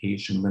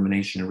Identification,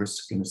 Elimination, and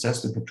Risk and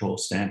Assessment Control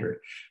Standard.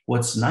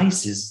 What's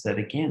nice is that,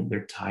 again,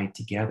 they're tied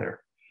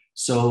together.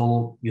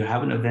 So you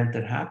have an event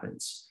that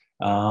happens.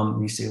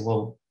 You say,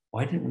 well,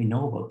 why didn't we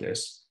know about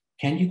this?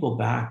 Can you go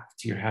back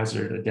to your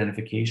hazard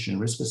identification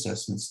and risk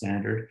assessment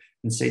standard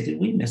and say, did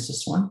we miss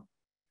this one?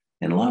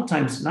 And a lot of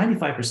times,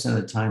 95%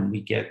 of the time,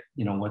 we get,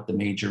 what the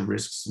major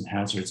risks and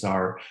hazards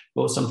are,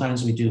 but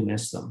sometimes we do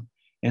miss them.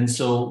 And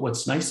so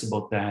what's nice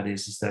about that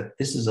is that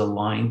this is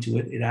aligned to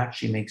it. It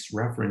actually makes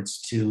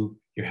reference to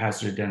your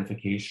hazard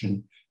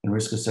identification and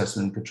risk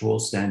assessment and control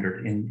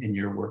standard in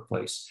your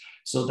workplace,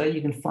 so that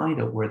you can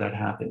find out where that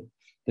happened.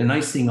 The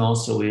nice thing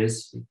also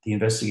is the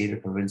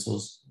investigative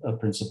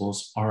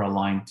principles are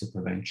aligned to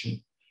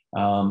prevention.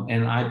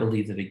 And I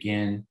believe that,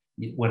 again,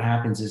 what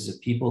happens is if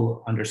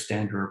people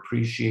understand or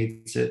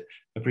appreciate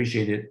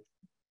it,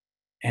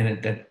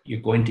 and that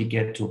you're going to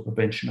get to a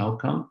prevention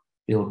outcome,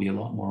 they'll be a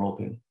lot more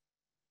open.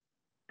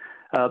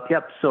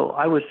 Yep. So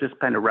I was just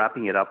kind of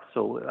wrapping it up.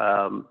 So,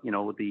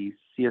 the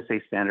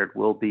CSA standard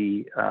will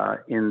be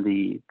in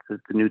the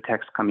new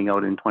text coming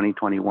out in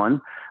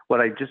 2021. What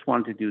I just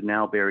wanted to do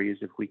now, Barry, is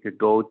if we could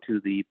go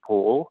to the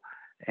poll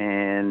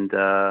and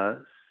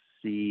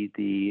see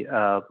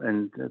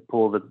and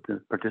poll the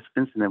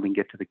participants, and then we can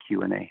get to the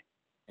Q&A.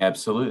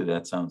 Absolutely.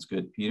 That sounds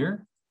good,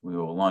 Peter. We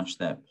will launch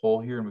that poll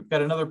here. And we've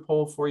got another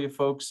poll for you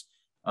folks.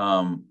 We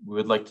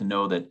would like to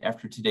know that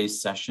after today's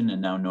session,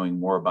 and now knowing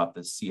more about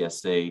the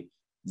CSA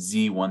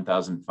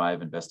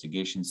Z1005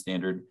 investigation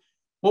standard,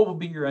 what will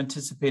be your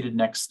anticipated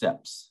next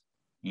steps?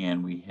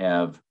 And we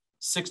have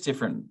 6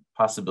 different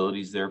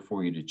possibilities there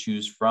for you to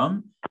choose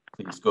from.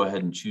 Please go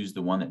ahead and choose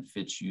the one that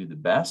fits you the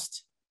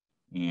best.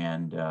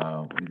 And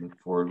we look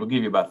forward. We'll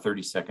give you about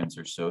 30 seconds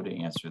or so to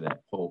answer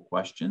that poll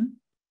question.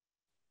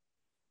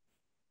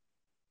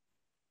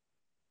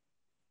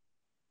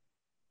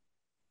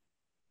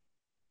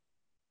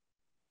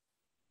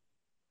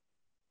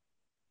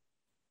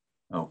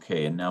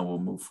 Okay, and now we'll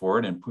move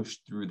forward and push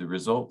through the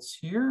results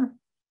here.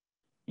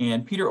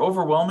 And Peter,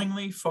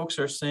 overwhelmingly, folks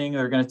are saying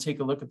they're going to take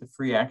a look at the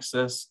free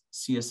access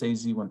CSA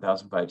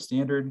Z1005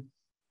 standard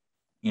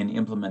and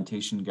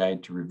implementation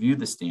guide to review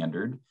the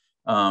standard.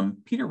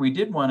 Peter, we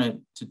did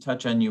want to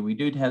touch on you. We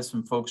did have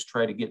some folks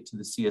try to get to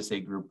the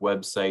CSA group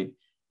website,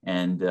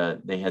 and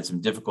they had some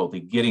difficulty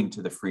getting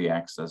to the free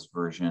access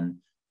version.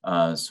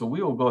 So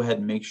we will go ahead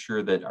and make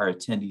sure that our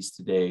attendees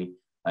today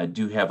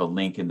do have a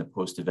link in the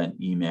post-event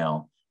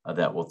email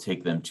that will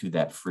take them to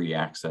that free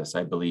access.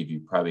 I believe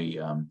you probably,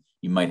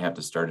 you might have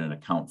to start an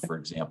account, for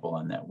example,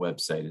 on that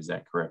website. Is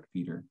that correct,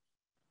 Peter?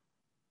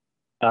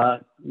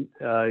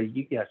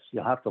 Yes,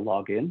 you'll have to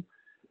log in.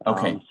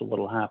 Okay. So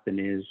what'll happen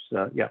is,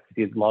 if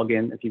you log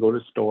in, if you go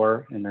to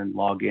store and then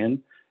log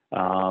in,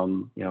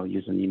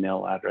 use an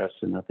email address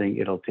and nothing,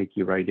 it'll take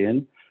you right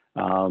in.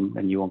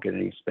 and you won't get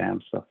any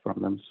spam stuff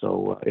from them.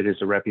 So it is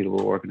a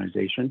reputable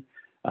organization.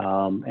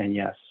 And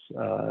yes,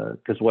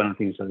 because one of the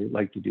things that I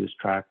like to do is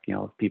track,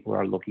 if people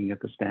are looking at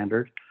the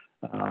standard.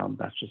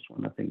 That's just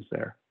one of the things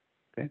there.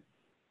 Okay.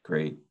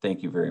 Great.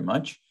 Thank you very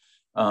much.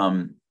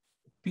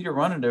 Peter,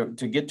 wanted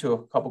to get to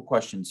a couple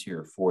questions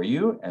here for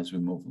you as we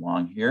move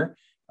along here.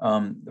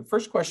 The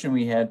first question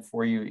we had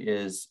for you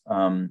is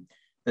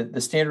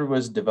the standard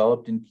was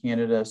developed in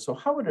Canada. So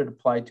how would it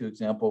apply, to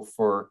example,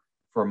 for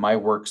my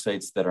work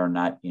sites that are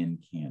not in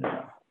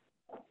Canada?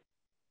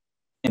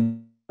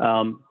 And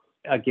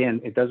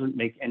again, it doesn't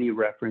make any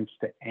reference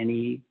to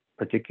any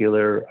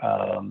particular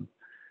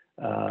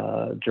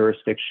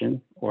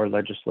jurisdiction or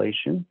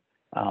legislation.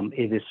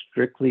 It is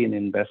strictly an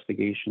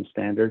investigation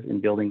standard,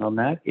 and building on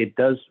that, it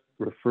does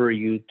refer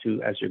you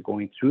to, as you're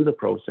going through the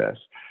process.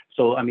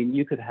 So, I mean,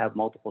 you could have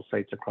multiple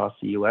sites across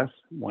the US,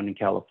 one in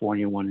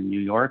California, one in New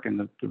York, and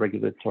the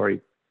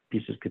regulatory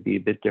pieces could be a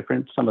bit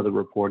different, some of the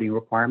reporting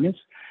requirements,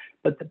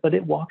 but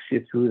it walks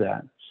you through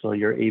that. So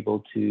you're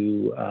able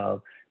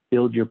to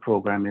build your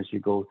program as you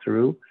go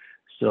through.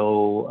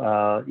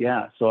 So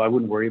yeah, so I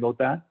wouldn't worry about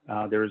that.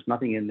 There is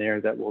nothing in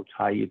there that will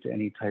tie you to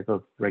any type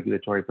of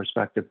regulatory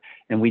perspective.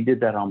 And we did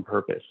that on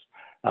purpose.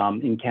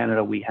 In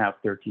Canada, we have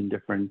 13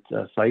 different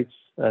sites,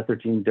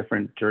 13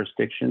 different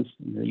jurisdictions.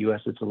 In the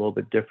US, it's a little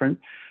bit different.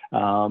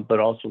 But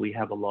also we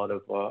have a lot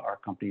of our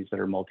companies that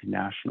are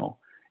multinational.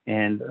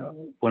 And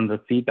one of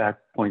the feedback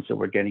points that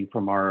we're getting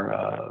from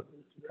our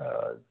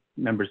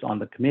members on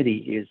the committee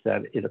is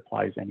that it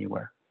applies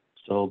anywhere.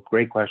 So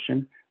great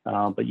question.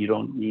 But you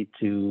don't need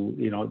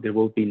to, there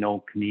will be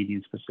no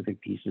Canadian specific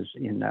pieces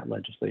in that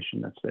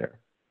legislation that's there.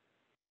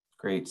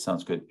 Great,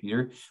 sounds good,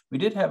 Peter. We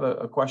did have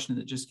a question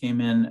that just came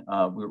in.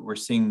 We're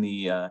seeing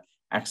the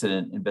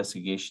Accident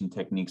Investigation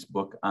Techniques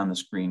book on the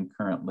screen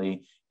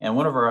currently. And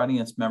one of our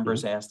audience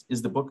members asked,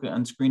 is the book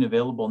on screen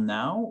available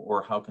now,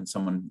 or how can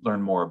someone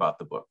learn more about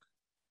the book?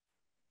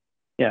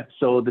 Yeah,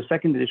 so the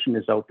second edition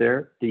is out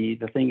there. The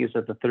thing is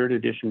that the third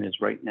edition is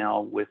right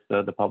now with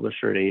the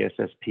publisher at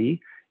ASSP.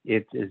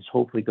 It is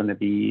hopefully going to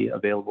be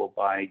available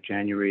by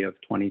January of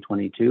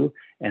 2022.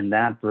 And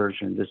that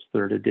version, this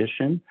third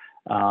edition,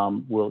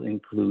 will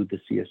include the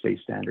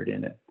CSA standard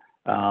in it.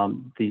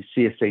 The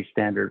CSA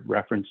standard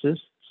references.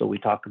 So we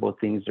talk about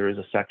things, there is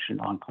a section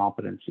on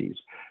competencies.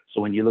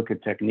 So when you look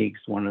at techniques,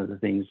 one of the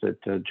things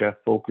that Jeff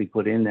Folkley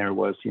put in there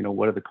was,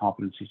 what are the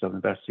competencies of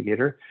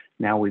investigator?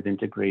 Now we've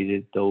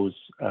integrated those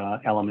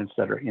elements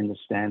that are in the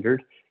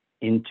standard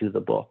into the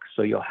book.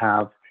 So you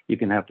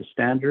can have the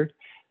standard,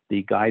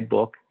 the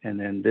guidebook, and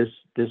then this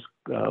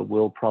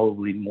will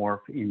probably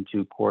morph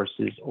into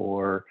courses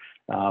or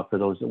for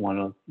those that want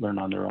to learn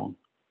on their own.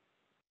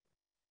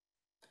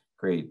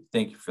 Great,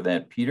 thank you for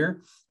that,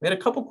 Peter. We had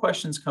a couple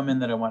questions come in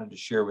that I wanted to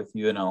share with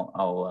you, and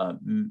I'll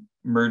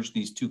merge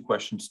these two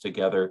questions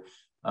together.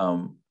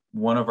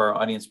 One of our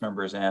audience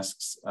members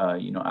asks,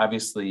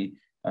 obviously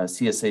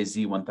CSA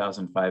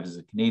Z1005 is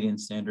a Canadian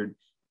standard.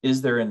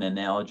 Is there an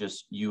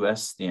analogous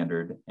US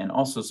standard? And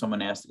also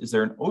someone asked, is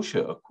there an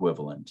OSHA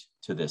equivalent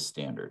to this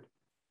standard?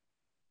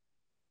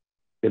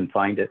 Didn't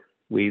find it.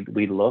 We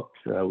looked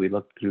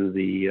through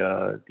the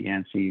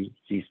ANSI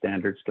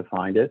standards to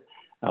find it.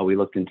 We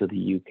looked into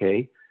the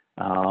UK.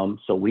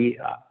 So we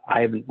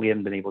haven't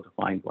been able to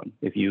find one.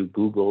 If you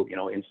Google,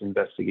 incident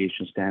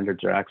investigation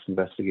standards or accident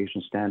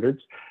investigation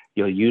standards,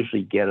 you'll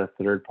usually get a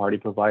third-party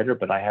provider,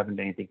 but I haven't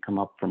had anything come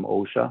up from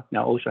OSHA.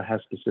 Now, OSHA has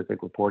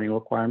specific reporting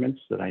requirements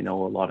that I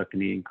know a lot of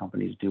Canadian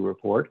companies do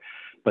report,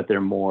 but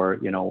they're more,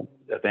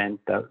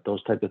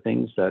 those type of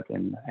things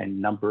and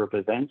number of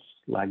events,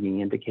 lagging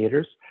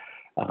indicators.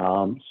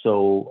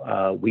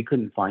 So we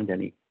couldn't find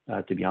any,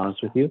 to be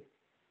honest with you.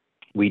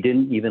 We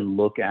didn't even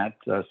look at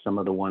some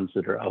of the ones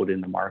that are out in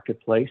the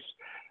marketplace.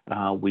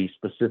 We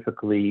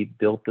specifically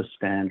built the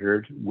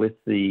standard with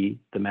the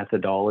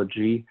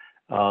methodology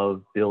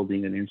of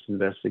building an instant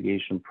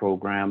investigation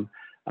program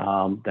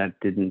that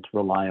didn't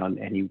rely on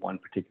any one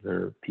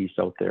particular piece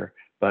out there.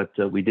 But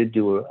we did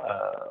do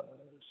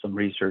some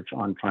research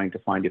on trying to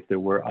find if there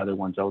were other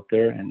ones out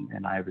there,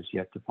 and I was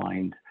yet to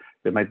find.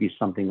 There might be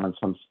something on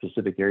some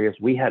specific areas.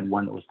 We had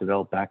one that was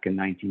developed back in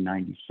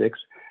 1996,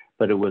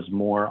 but it was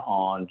more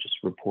on just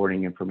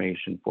reporting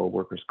information for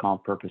workers'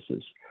 comp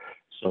purposes.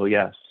 So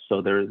yes,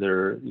 so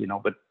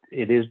but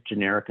it is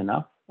generic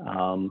enough.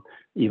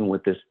 Even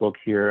with this book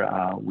here,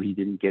 we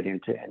didn't get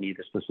into any of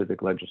the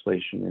specific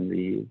legislation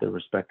in the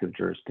respective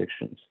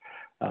jurisdictions.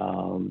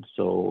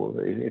 So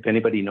if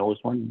anybody knows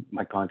one,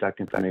 my contact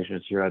information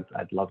is here.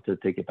 I'd love to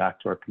take it back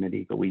to our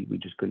committee, but we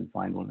just couldn't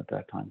find one at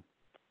that time.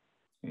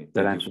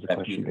 That answers the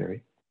question,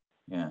 Barry.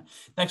 Yeah.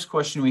 Next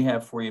question we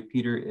have for you,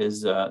 Peter,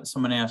 is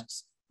someone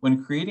asks,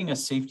 when creating a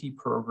safety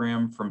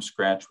program from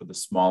scratch with a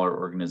smaller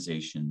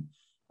organization,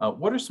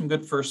 what are some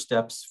good first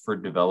steps for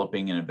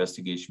developing an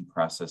investigation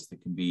process that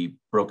can be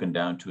broken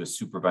down to a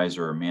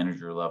supervisor or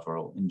manager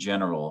level in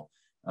general,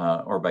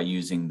 or by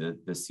using the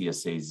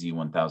CSA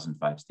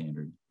Z1005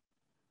 standard?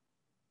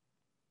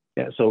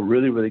 Yeah, so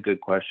really, really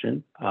good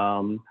question.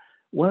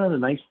 one of the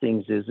nice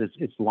things is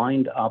it's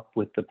lined up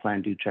with the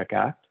Plan, Do, Check,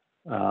 Act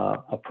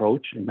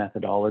approach and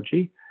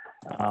methodology.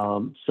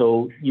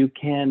 So you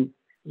can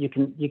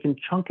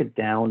chunk it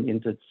down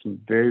into some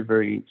very,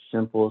 very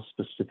simple,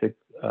 specific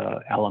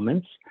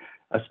elements,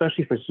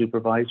 especially for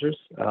supervisors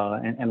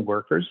and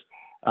workers.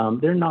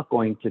 They're not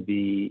going to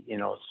be,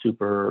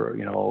 super,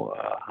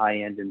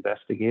 high-end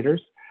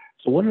investigators.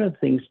 So one of the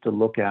things to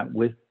look at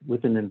with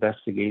an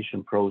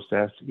investigation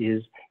process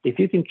is if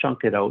you can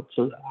chunk it out.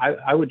 So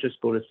I would just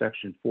go to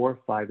section 4,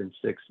 5, and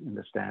 6 in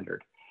the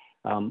standard.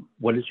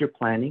 What is your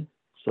planning?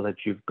 So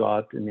that you've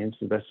got an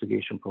incident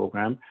investigation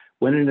program.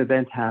 When an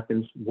event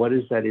happens, what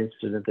is that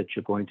incident that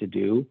you're going to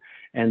do?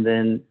 And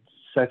then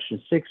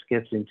section 6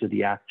 gets into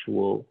the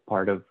actual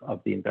part of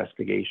the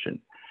investigation.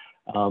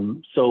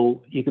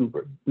 So you can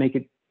make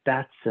it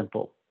that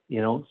simple,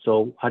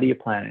 So how do you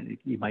plan it?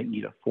 You might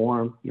need a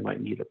form, you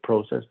might need a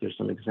process. There's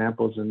some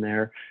examples in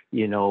there,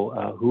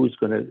 who's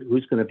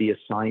gonna be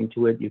assigned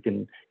to it. You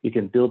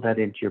can build that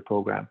into your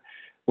program.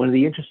 One of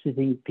the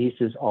interesting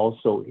pieces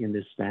also in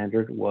this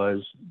standard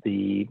was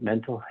the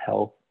mental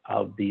health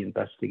of the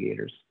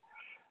investigators.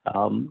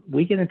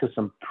 We get into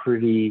some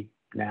pretty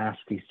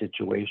nasty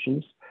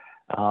situations.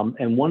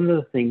 And one of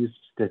the things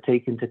to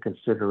take into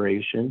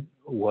consideration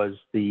was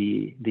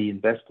the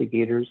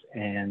investigators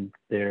and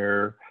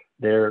their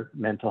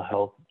mental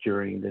health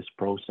during this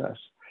process.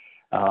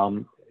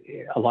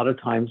 A lot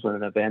of times when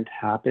an event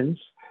happens,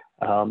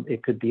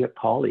 it could be a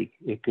colleague,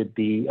 it could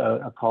be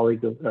a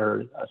colleague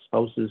or a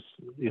spouse's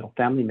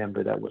family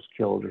member that was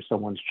killed, or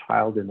someone's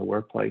child in the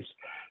workplace.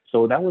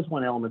 So that was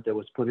one element that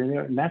was put in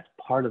there, and that's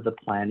part of the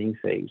planning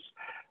phase.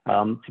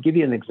 To give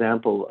you an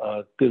example,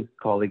 a good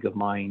colleague of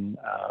mine,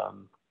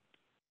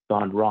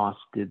 Don Ross,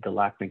 did the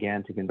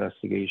Lac-Mégantic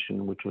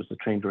investigation, which was a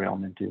train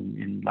derailment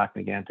in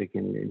Lac-Mégantic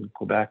in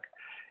Quebec.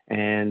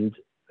 And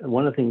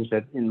one of the things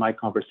that in my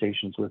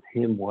conversations with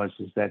him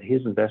is that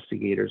his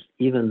investigators,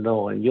 even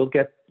though, and you'll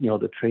get,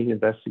 the trained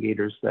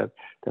investigators that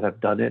have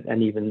done it,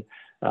 and even,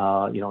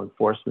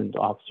 enforcement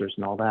officers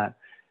and all that,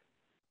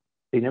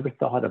 they never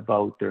thought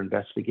about their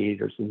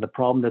investigators. And the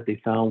problem that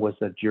they found was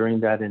that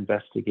during that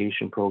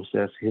investigation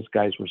process, his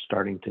guys were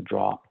starting to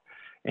drop.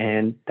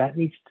 And that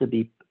needs to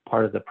be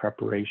part of the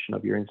preparation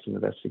of your incident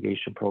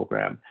investigation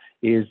program,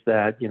 is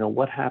that,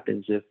 what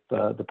happens if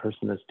the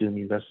person that's doing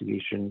the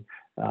investigation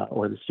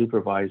or the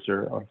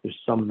supervisor, or if there's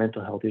some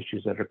mental health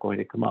issues that are going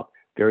to come up,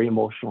 very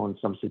emotional in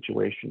some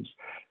situations.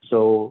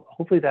 So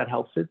hopefully that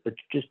helps it, but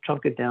just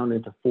chunk it down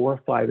into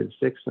 4, 5, and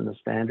 6 in the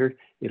standard.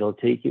 It'll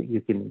take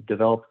you can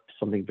develop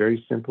something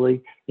very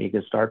simply, and you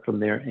can start from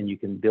there, and you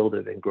can build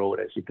it and grow it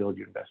as you build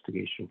your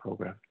investigation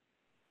program.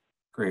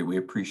 Great, we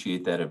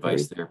appreciate that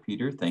advice there,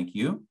 Peter. Thank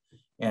you.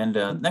 And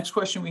next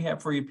question we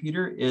have for you,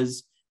 Peter,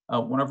 is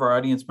one of our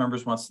audience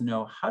members wants to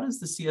know, how does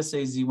the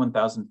CSA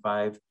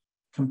Z1005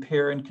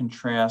 compare and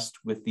contrast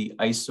with the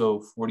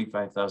ISO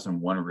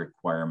 45001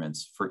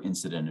 requirements for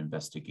incident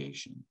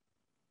investigation?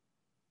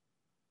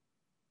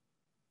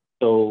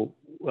 So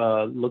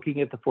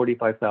looking at the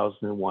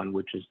 45001,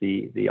 which is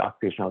the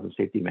Occupational Health and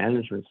Safety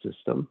Management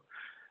System,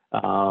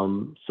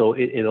 so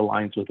it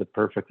aligns with it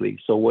perfectly.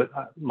 So what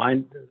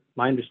my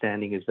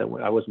understanding is that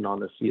I wasn't on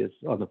the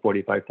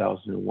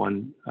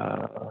 45001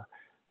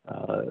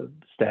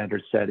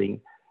 standard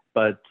setting,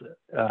 but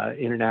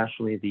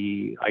internationally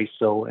the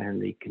ISO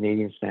and the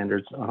Canadian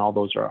standards on all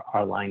those are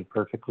aligned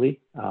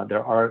perfectly.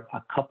 There are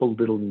a couple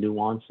little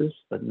nuances,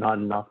 but not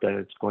enough that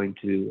it's going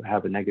to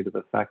have a negative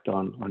effect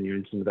on your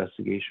incident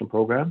investigation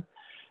program.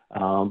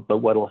 But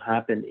what will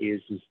happen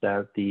is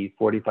that the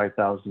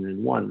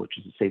 45001, which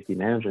is the safety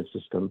management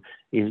system,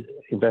 is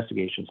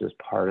investigations as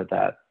part of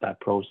that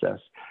process.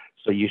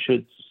 So you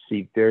should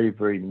see very,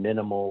 very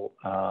minimal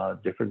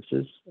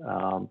differences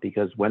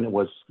because when it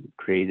was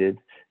created,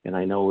 and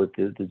I know with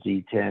the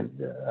Z10 and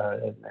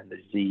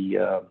the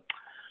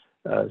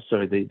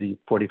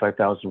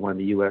 45001,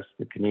 the US,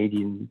 the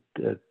Canadian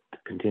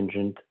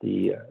contingent,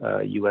 the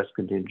US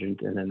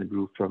contingent, and then the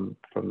group from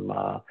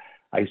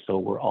ISO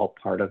were all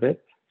part of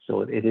it.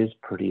 So it is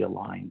pretty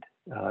aligned.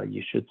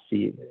 You should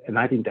see, and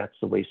I think that's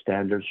the way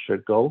standards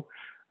should go,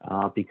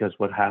 because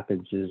what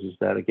happens is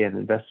that, again,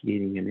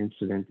 investigating an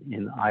incident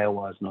in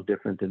Iowa is no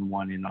different than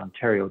one in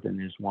Ontario than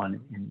is one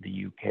in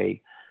the UK.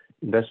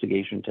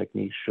 Investigation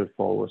techniques should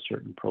follow a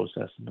certain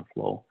process and the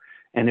flow.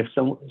 And if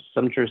some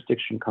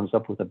jurisdiction comes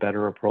up with a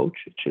better approach,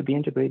 it should be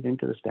integrated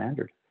into the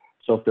standard.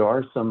 So if there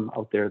are some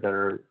out there that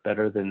are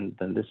better than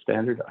this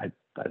standard, I'd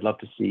love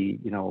to see,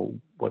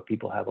 what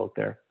people have out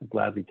there. I'd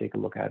gladly take a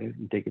look at it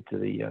and take it to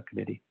the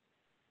committee.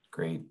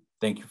 Great.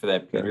 Thank you for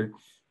that, Peter.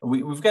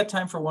 We've got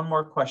time for one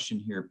more question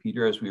here,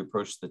 Peter, as we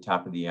approach the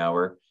top of the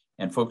hour.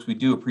 And folks, we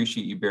do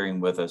appreciate you bearing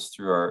with us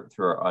through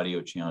our audio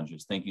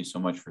challenges. Thank you so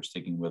much for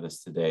sticking with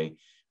us today.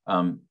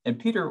 And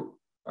Peter,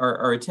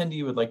 our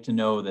attendee would like to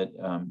know that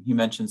he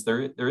mentions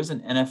there is an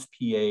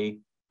NFPA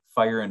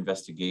fire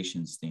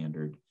investigation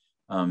standard.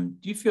 Do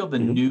you feel the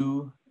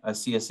new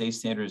CSA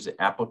standard is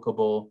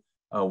applicable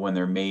when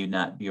there may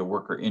not be a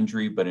worker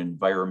injury, but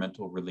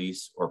environmental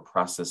release or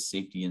process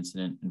safety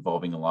incident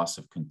involving a loss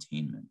of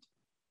containment?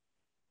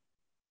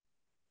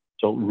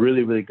 So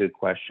really, really good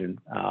question.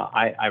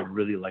 I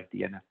really like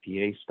the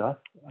NFPA stuff.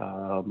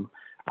 From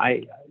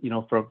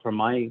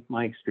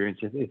my experience,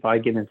 if I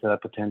get into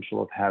that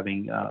potential of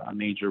having a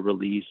major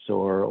release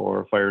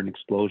or fire and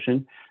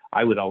explosion,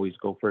 I would always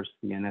go first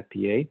to the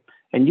NFPA,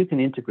 and you can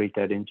integrate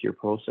that into your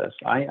process.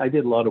 I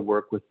did a lot of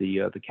work with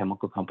the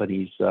chemical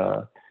companies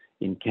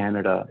in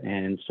Canada,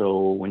 and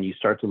so when you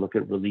start to look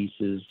at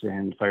releases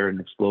and fire and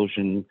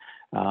explosion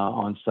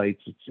on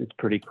sites, it's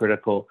pretty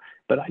critical.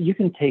 But you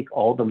can take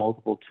all the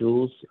multiple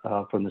tools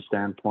from the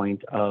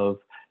standpoint of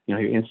your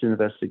incident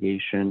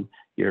investigation,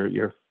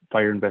 your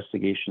fire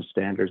investigation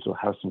standards will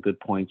have some good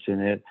points in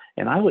it,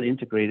 and I would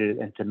integrate it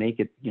and to make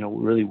it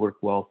really work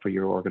well for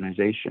your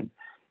organization.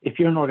 If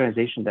you're an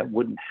organization that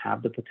wouldn't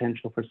have the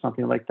potential for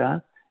something like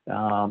that,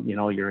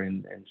 you're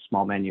in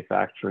small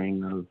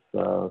manufacturing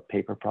of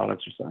paper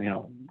products or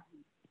something,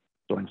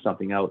 throwing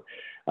something out,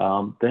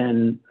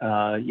 then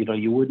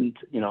you wouldn't,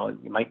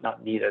 you might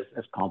not need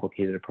as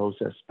complicated a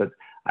process. But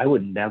I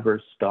would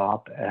never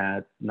stop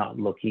at not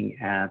looking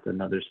at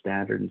another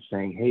standard and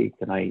saying, hey,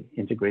 can I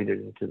integrate it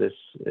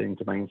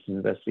into my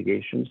incident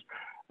investigations?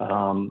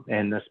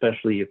 And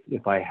especially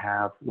if I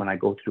have, when I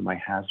go through my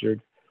hazard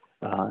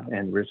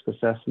and risk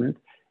assessment,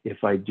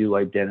 if I do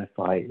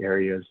identify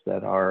areas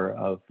that are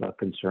of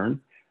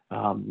concern,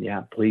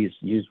 please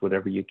use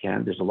whatever you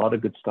can. There's a lot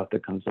of good stuff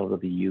that comes out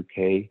of the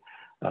UK.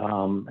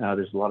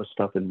 There's a lot of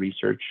stuff in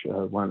research.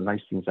 One of the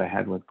nice things I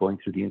had with going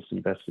through the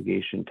incident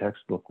investigation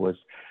textbook was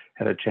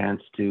had a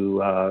chance to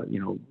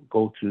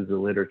go through the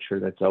literature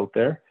that's out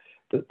there.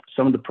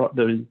 Some of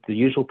the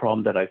usual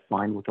problem that I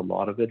find with a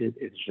lot of it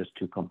is just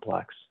too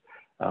complex.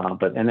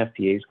 But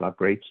NFPA's got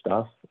great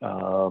stuff,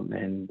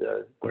 and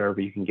wherever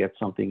you can get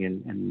something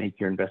and make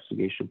your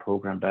investigation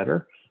program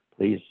better,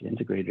 please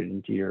integrate it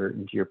into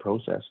your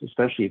process,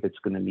 especially if it's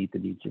going to meet the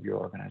needs of your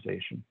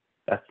organization.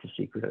 That's the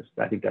secret.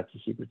 I think that's the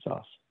secret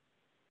sauce.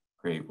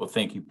 Great. Well,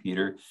 thank you,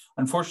 Peter.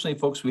 Unfortunately,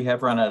 folks, we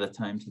have run out of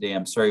time today.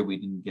 I'm sorry we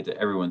didn't get to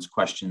everyone's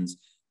questions,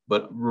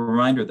 but a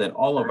reminder that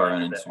all of our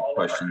unanswered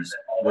questions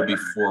will be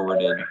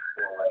forwarded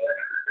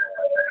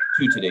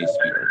to today's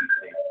speaker.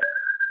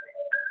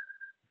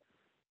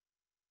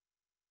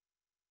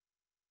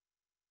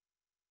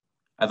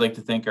 I'd like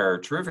to thank our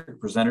terrific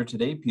presenter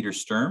today, Peter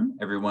Sturm,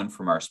 everyone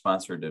from our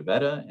sponsor,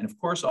 DaVita, and of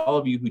course, all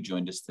of you who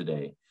joined us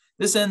today.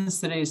 This ends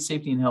today's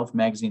Safety and Health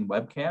Magazine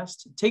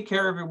webcast. Take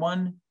care,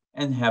 everyone,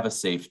 and have a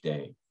safe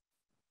day.